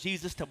blood of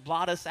Jesus to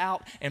blot us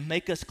out and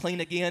make us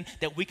clean again,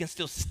 that we can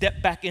still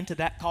step back into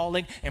that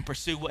calling and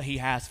pursue what he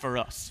has for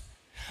us.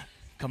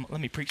 Come on,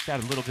 let me preach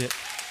that a little bit.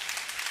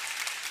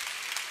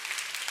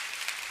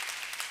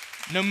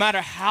 No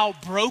matter how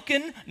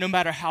broken, no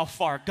matter how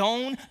far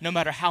gone, no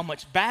matter how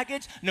much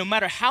baggage, no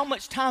matter how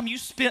much time you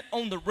spent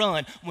on the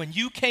run, when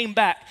you came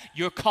back,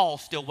 your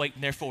call's still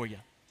waiting there for you.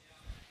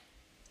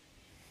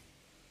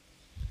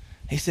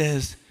 He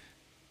says,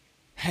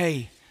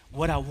 hey,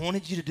 what I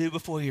wanted you to do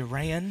before you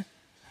ran,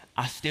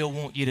 I still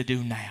want you to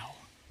do now.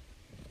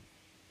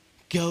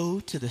 Go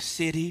to the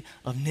city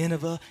of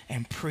Nineveh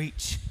and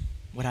preach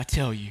what I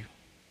tell you.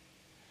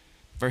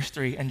 Verse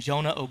 3, and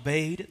Jonah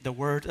obeyed the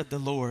word of the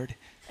Lord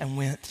and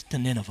went to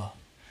Nineveh.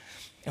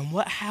 And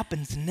what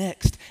happens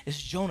next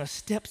is Jonah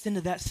steps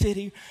into that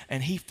city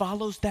and he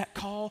follows that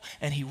call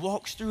and he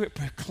walks through it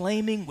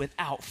proclaiming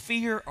without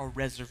fear or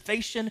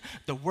reservation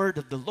the word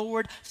of the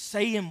Lord,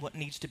 saying what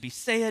needs to be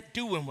said,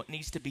 doing what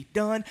needs to be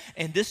done.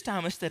 And this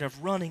time, instead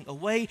of running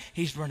away,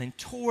 he's running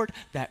toward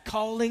that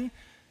calling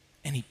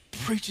and he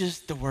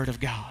preaches the word of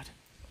God.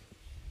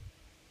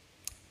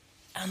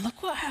 And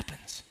look what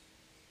happens.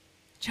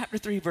 Chapter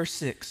 3, verse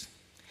 6.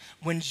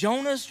 When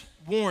Jonah's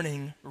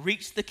warning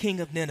reached the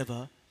king of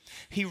Nineveh,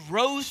 he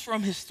rose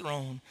from his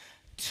throne,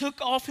 took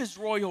off his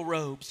royal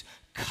robes,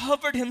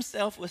 covered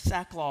himself with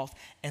sackcloth,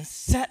 and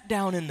sat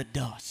down in the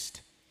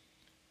dust.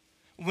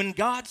 When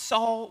God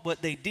saw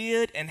what they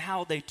did and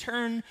how they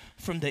turned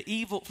from their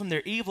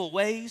evil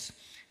ways,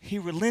 he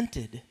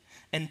relented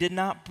and did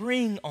not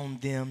bring on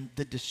them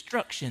the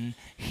destruction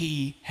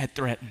he had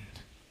threatened.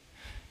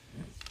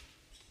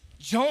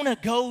 Jonah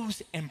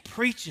goes and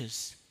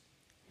preaches.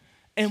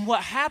 And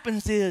what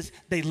happens is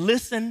they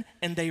listen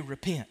and they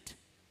repent.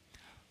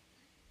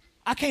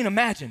 I can't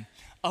imagine.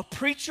 A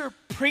preacher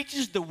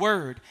preaches the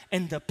word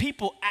and the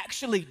people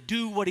actually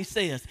do what he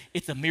says.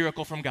 It's a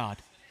miracle from God.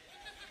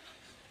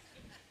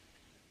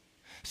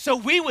 So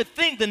we would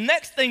think the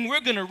next thing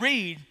we're going to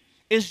read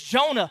is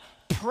Jonah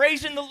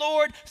praising the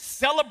Lord,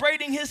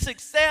 celebrating his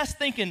success,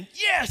 thinking,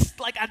 yes,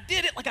 like I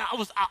did it, like I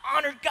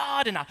honored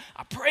God and I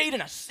prayed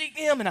and I seeked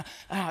him and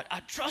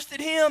I trusted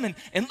him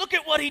and look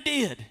at what he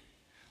did.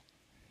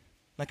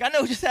 Like I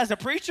know just as a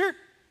preacher,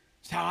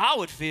 it's how I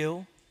would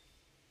feel.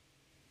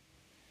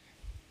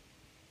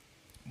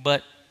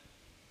 But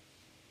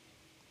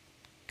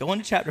go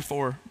into chapter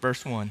 4,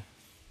 verse 1.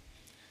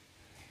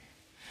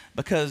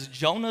 Because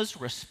Jonah's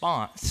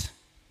response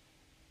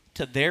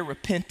to their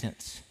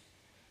repentance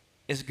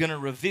is going to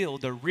reveal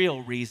the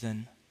real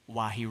reason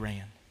why he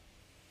ran.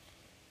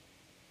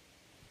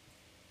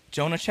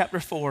 Jonah chapter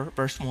 4,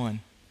 verse 1.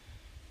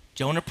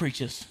 Jonah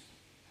preaches.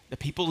 The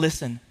people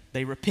listen.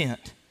 They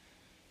repent.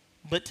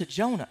 But to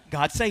Jonah,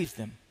 God saves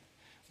them.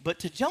 But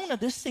to Jonah,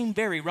 this seemed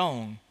very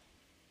wrong.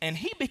 And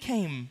he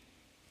became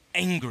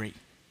angry.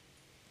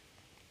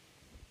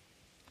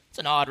 It's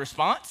an odd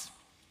response.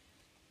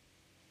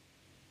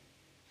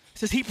 It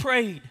says he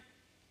prayed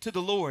to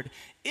the Lord,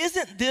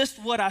 isn't this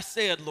what I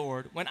said,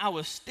 Lord, when I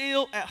was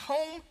still at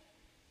home?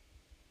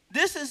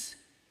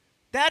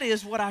 That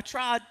is what I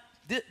tried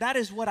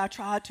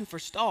to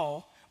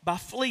forestall by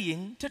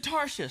fleeing to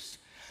Tarshish.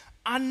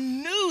 I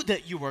knew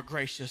that you were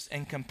gracious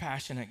and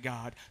compassionate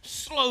God,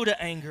 slow to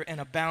anger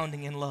and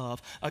abounding in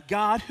love, a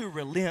God who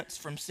relents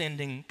from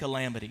sending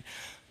calamity.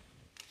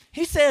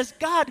 He says,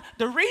 God,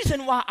 the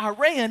reason why I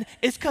ran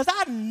is because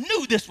I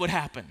knew this would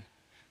happen.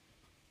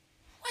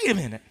 Wait a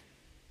minute.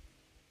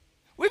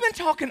 We've been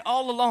talking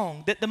all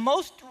along that the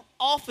most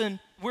often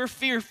we're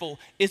fearful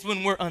is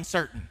when we're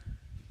uncertain,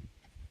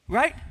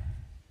 right?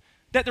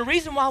 That the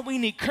reason why we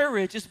need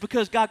courage is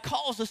because God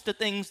calls us to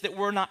things that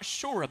we're not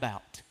sure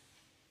about.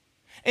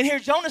 And here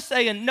Jonah's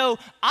saying, no,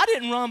 I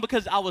didn't run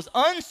because I was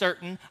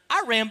uncertain.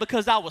 I ran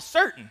because I was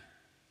certain.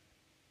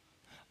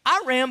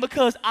 I ran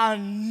because I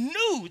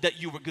knew that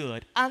you were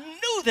good. I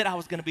knew that I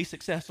was going to be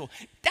successful.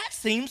 That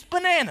seems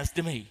bananas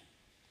to me.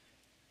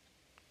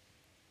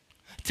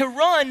 To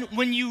run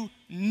when you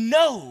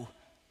know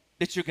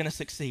that you're going to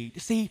succeed.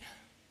 See,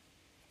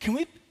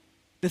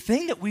 the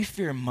thing that we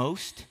fear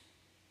most,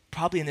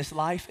 probably in this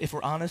life, if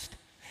we're honest,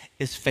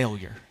 is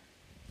failure.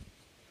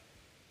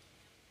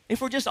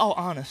 If we're just all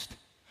honest,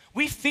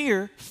 we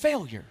fear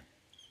failure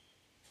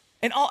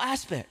in all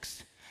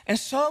aspects. And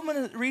so many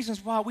of the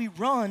reasons why we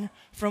run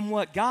from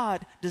what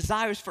God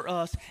desires for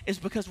us is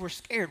because we're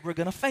scared we're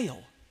going to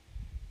fail.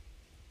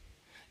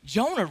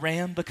 Jonah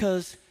ran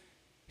because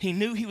he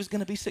knew he was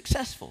going to be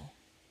successful.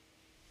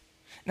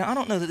 Now, I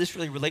don't know that this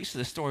really relates to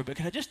the story, but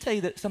can I just tell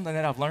you something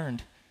that I've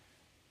learned?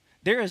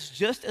 There is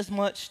just as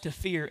much to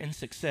fear in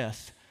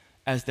success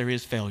as there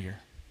is failure.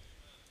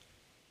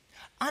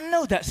 I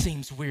know that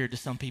seems weird to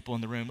some people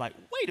in the room. Like,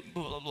 wait,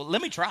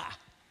 let me try.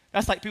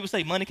 That's like people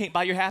say, money can't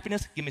buy your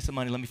happiness. Give me some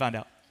money, let me find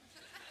out.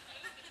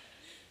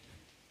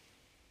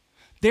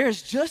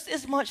 There's just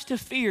as much to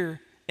fear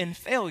in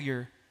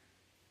failure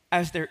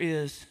as there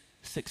is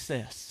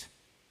success.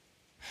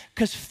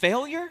 Because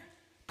failure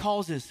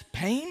causes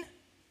pain,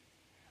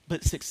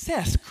 but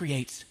success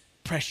creates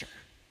pressure.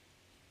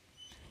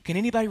 Can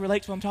anybody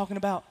relate to what I'm talking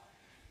about?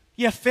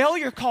 Yeah,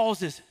 failure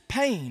causes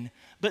pain,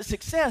 but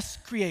success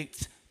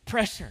creates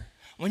pressure.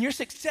 When you're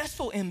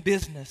successful in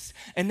business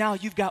and now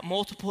you've got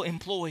multiple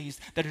employees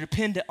that are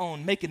dependent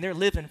on making their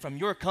living from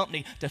your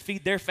company to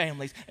feed their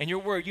families, and you're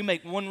worried you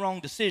make one wrong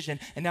decision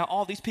and now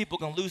all these people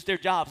are going to lose their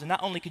jobs, and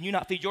not only can you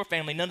not feed your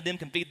family, none of them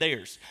can feed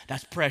theirs.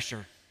 That's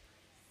pressure.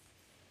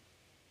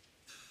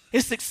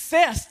 It's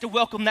success to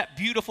welcome that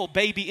beautiful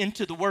baby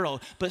into the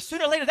world, but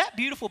sooner or later that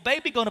beautiful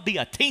baby going to be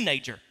a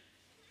teenager.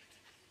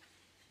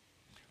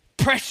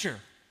 Pressure.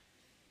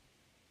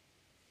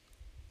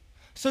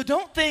 So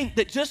don't think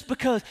that just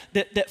because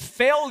that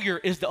failure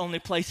is the only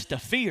place to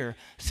fear,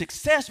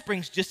 success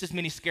brings just as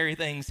many scary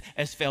things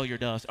as failure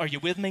does. Are you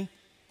with me?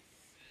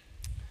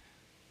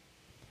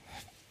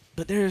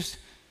 But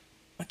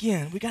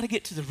again, we got to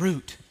get to the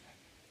root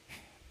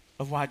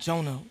of why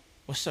Jonah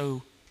was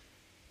so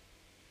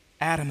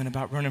adamant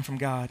about running from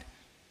God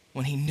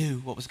when he knew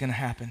what was going to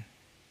happen.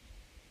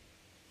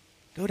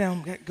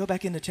 Go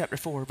back into chapter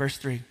 4, verse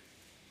 3.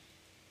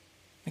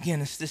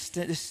 Again, it's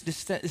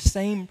this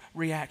same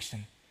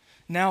reaction.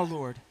 Now,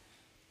 Lord,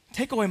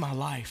 take away my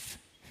life,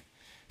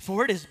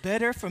 for it is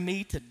better for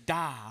me to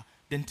die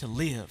than to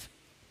live.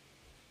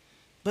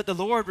 But the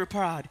Lord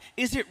replied,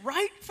 is it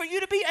right for you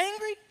to be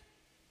angry?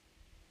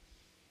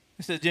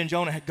 It says, then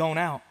Jonah had gone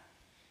out,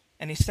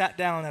 and he sat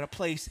down at a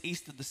place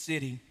east of the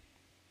city.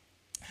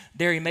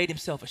 There he made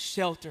himself a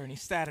shelter, and he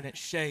sat in its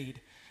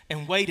shade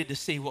and waited to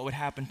see what would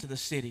happen to the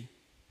city.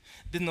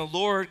 Then the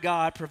Lord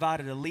God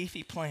provided a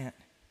leafy plant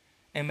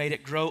and made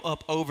it grow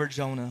up over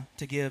Jonah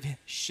to give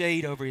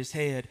shade over his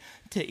head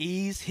to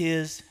ease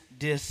his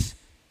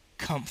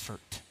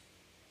discomfort.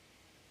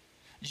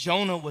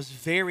 Jonah was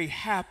very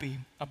happy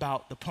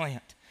about the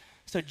plant.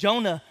 So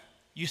Jonah,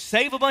 you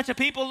save a bunch of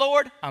people,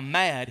 Lord, I'm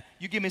mad.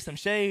 You give me some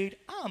shade,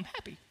 I'm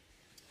happy.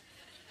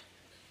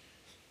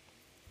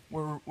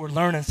 We're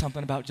learning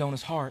something about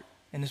Jonah's heart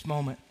in this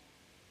moment.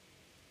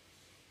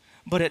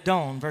 But at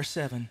dawn, verse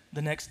 7,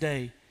 the next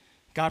day,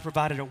 God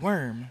provided a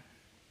worm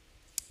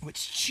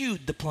which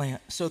chewed the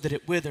plant so that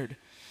it withered.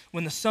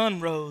 When the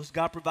sun rose,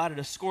 God provided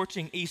a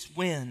scorching east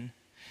wind,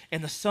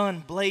 and the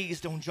sun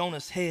blazed on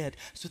Jonah's head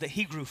so that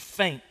he grew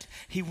faint.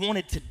 He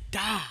wanted to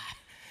die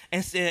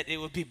and said, it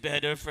would be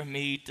better for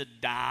me to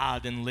die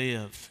than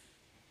live.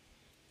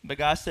 But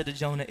God said to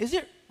Jonah, is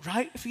it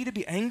right for you to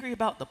be angry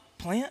about the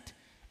plant?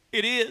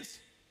 It is.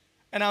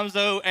 And I'm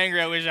so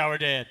angry I wish I were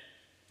dead.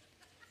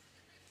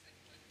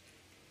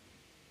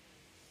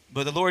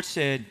 But the Lord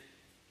said,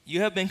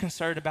 you have been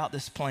concerned about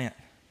this plant.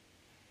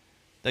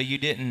 Though you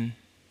didn't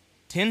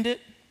tend it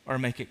or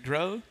make it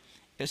grow,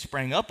 it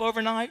sprang up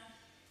overnight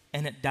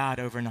and it died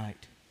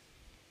overnight.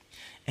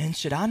 And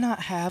should I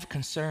not have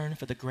concern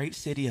for the great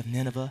city of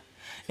Nineveh,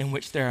 in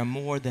which there are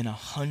more than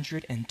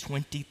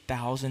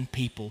 120,000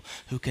 people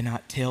who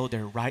cannot tell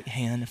their right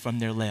hand from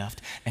their left,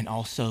 and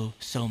also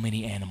so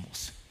many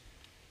animals?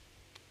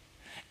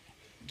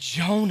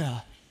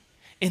 Jonah,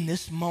 in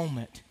this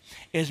moment,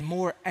 is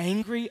more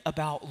angry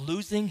about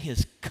losing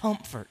his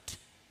comfort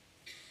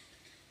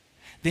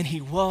than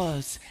he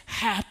was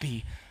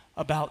happy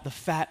about the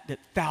fact that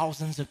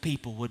thousands of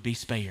people would be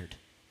spared.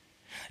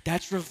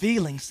 That's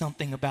revealing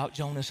something about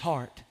Jonah's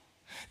heart.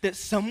 That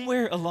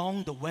somewhere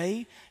along the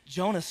way,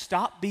 Jonah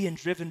stopped being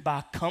driven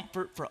by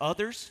comfort for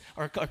others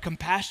or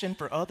compassion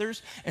for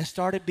others and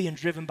started being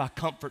driven by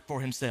comfort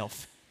for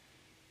himself.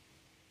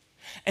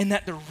 And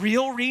that the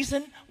real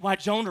reason why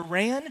Jonah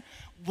ran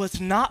was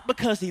not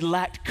because he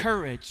lacked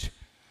courage,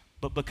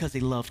 but because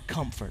he loved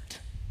comfort.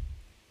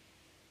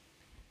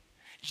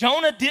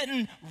 Jonah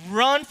didn't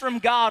run from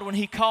God when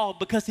he called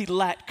because he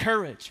lacked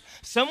courage.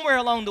 Somewhere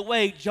along the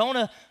way,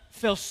 Jonah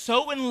fell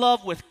so in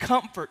love with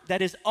comfort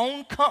that his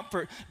own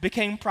comfort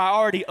became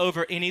priority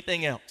over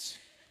anything else.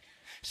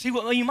 See,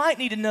 what you might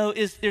need to know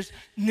is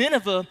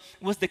Nineveh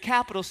was the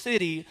capital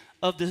city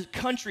of the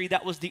country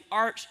that was the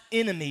arch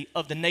enemy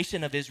of the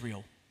nation of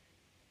Israel.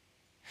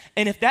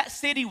 And if that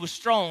city was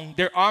strong,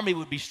 their army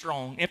would be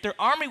strong. If their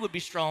army would be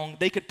strong,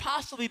 they could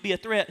possibly be a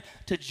threat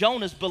to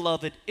Jonah's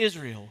beloved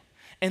Israel,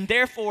 and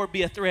therefore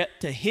be a threat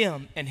to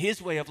him and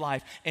his way of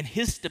life and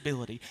his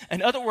stability.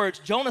 In other words,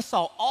 Jonah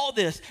saw all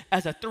this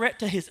as a threat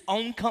to his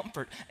own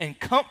comfort, and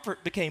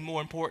comfort became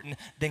more important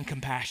than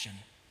compassion.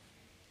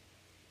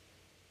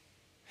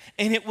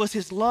 And it was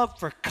his love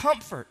for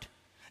comfort,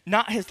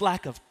 not his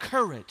lack of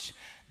courage,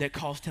 that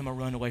caused him a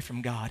run away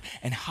from God.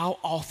 And how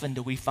often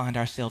do we find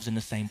ourselves in the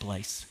same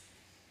place?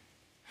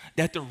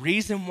 That the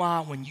reason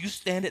why when you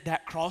stand at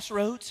that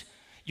crossroads,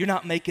 you're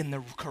not making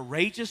the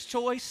courageous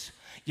choice,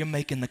 you're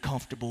making the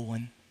comfortable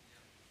one.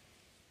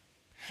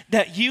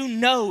 That you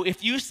know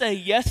if you say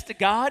yes to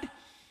God,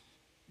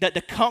 that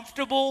the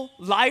comfortable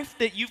life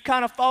that you've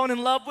kind of fallen in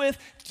love with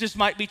just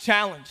might be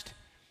challenged.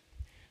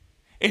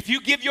 If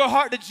you give your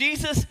heart to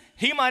Jesus,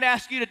 he might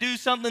ask you to do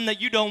something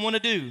that you don't want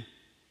to do.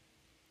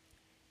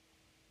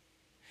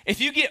 If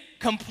you get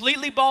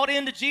completely bought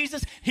into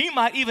Jesus, he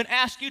might even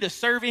ask you to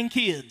serve in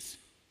kids.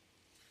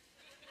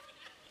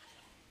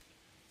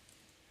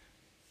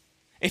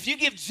 If you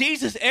give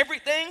Jesus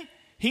everything,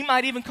 he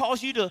might even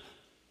cause you to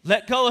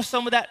let go of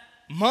some of that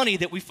money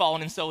that we've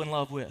fallen so in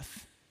love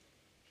with.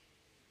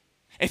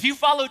 If you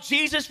follow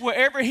Jesus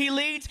wherever he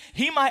leads,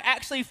 he might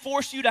actually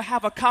force you to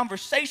have a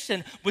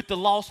conversation with the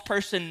lost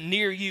person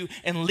near you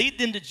and lead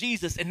them to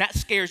Jesus, and that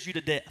scares you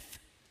to death.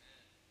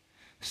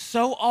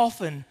 So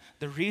often,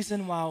 the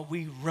reason why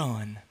we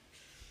run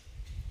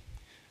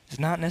is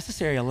not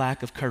necessarily a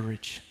lack of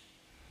courage,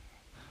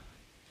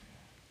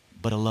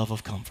 but a love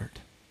of comfort.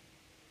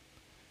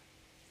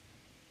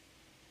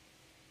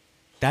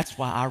 That's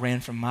why I ran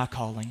from my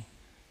calling,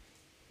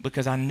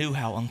 because I knew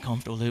how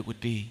uncomfortable it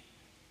would be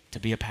to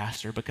be a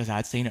pastor, because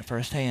I'd seen it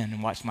firsthand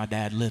and watched my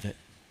dad live it.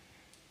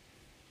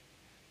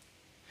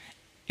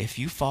 If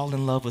you fall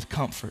in love with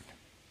comfort,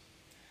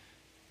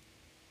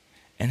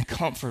 and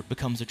comfort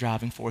becomes a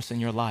driving force in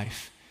your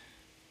life,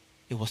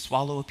 it will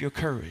swallow up your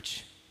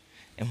courage.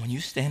 And when you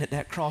stand at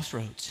that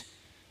crossroads,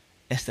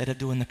 instead of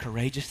doing the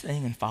courageous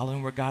thing and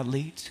following where God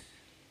leads,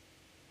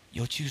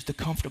 you'll choose the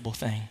comfortable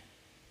thing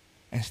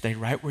and stay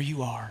right where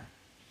you are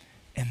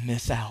and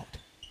miss out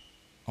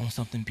on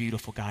something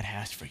beautiful God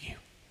has for you.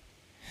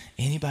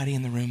 Anybody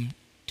in the room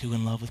too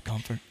in love with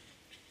comfort?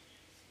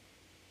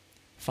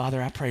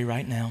 Father, I pray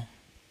right now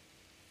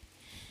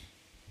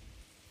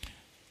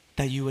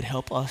that you would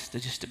help us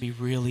to be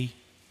really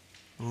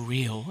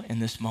real in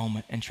this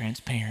moment and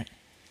transparent.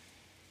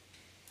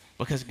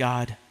 Because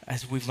God,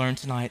 as we've learned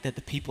tonight, that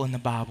the people in the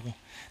Bible,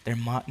 they're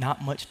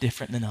not much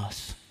different than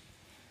us.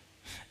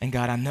 And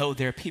God, I know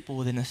there are people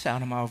within the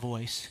sound of my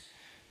voice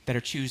that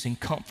are choosing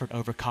comfort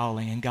over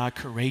calling. And God,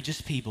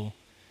 courageous people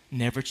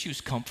never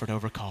choose comfort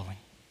over calling.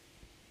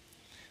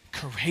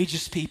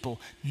 Courageous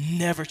people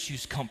never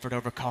choose comfort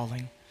over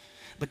calling.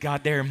 But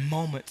God, there are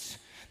moments,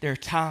 there are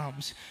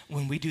times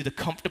when we do the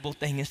comfortable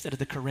thing instead of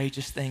the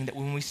courageous thing, that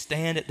when we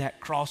stand at that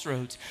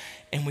crossroads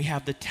and we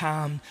have the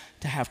time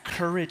to have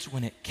courage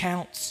when it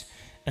counts,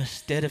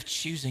 instead of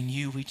choosing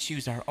you, we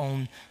choose our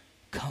own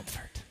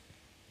comfort.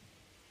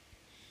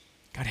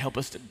 God, help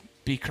us to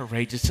be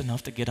courageous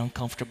enough to get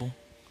uncomfortable.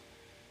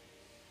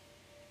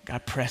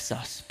 God, press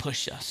us,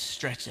 push us,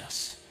 stretch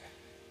us,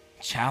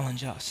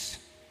 challenge us.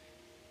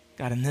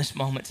 God, in this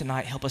moment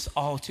tonight, help us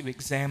all to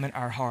examine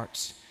our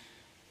hearts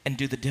and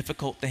do the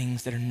difficult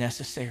things that are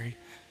necessary.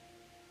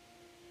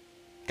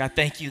 God,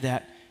 thank you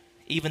that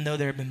even though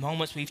there have been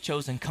moments we've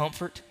chosen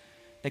comfort,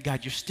 that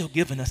God, you're still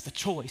giving us the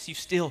choice. You've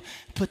still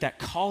put that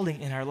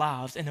calling in our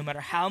lives. And no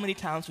matter how many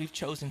times we've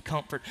chosen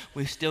comfort,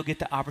 we still get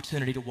the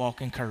opportunity to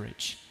walk in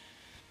courage.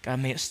 God,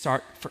 may it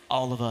start for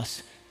all of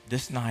us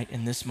this night,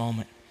 in this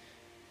moment.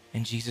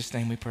 In Jesus'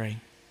 name we pray.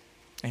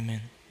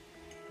 Amen.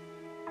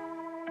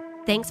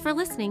 Thanks for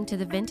listening to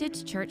the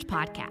Vintage Church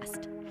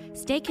Podcast.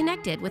 Stay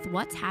connected with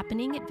what's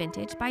happening at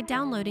Vintage by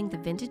downloading the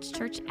Vintage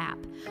Church app,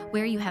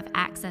 where you have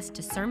access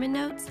to sermon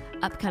notes,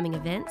 upcoming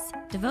events,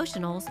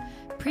 devotionals,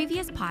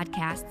 previous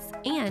podcasts,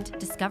 and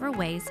discover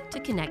ways to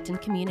connect in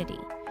community.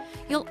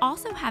 You'll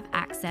also have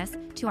access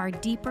to our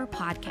Deeper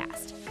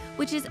podcast,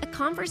 which is a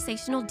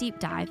conversational deep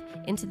dive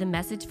into the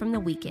message from the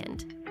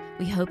weekend.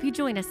 We hope you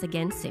join us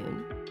again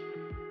soon.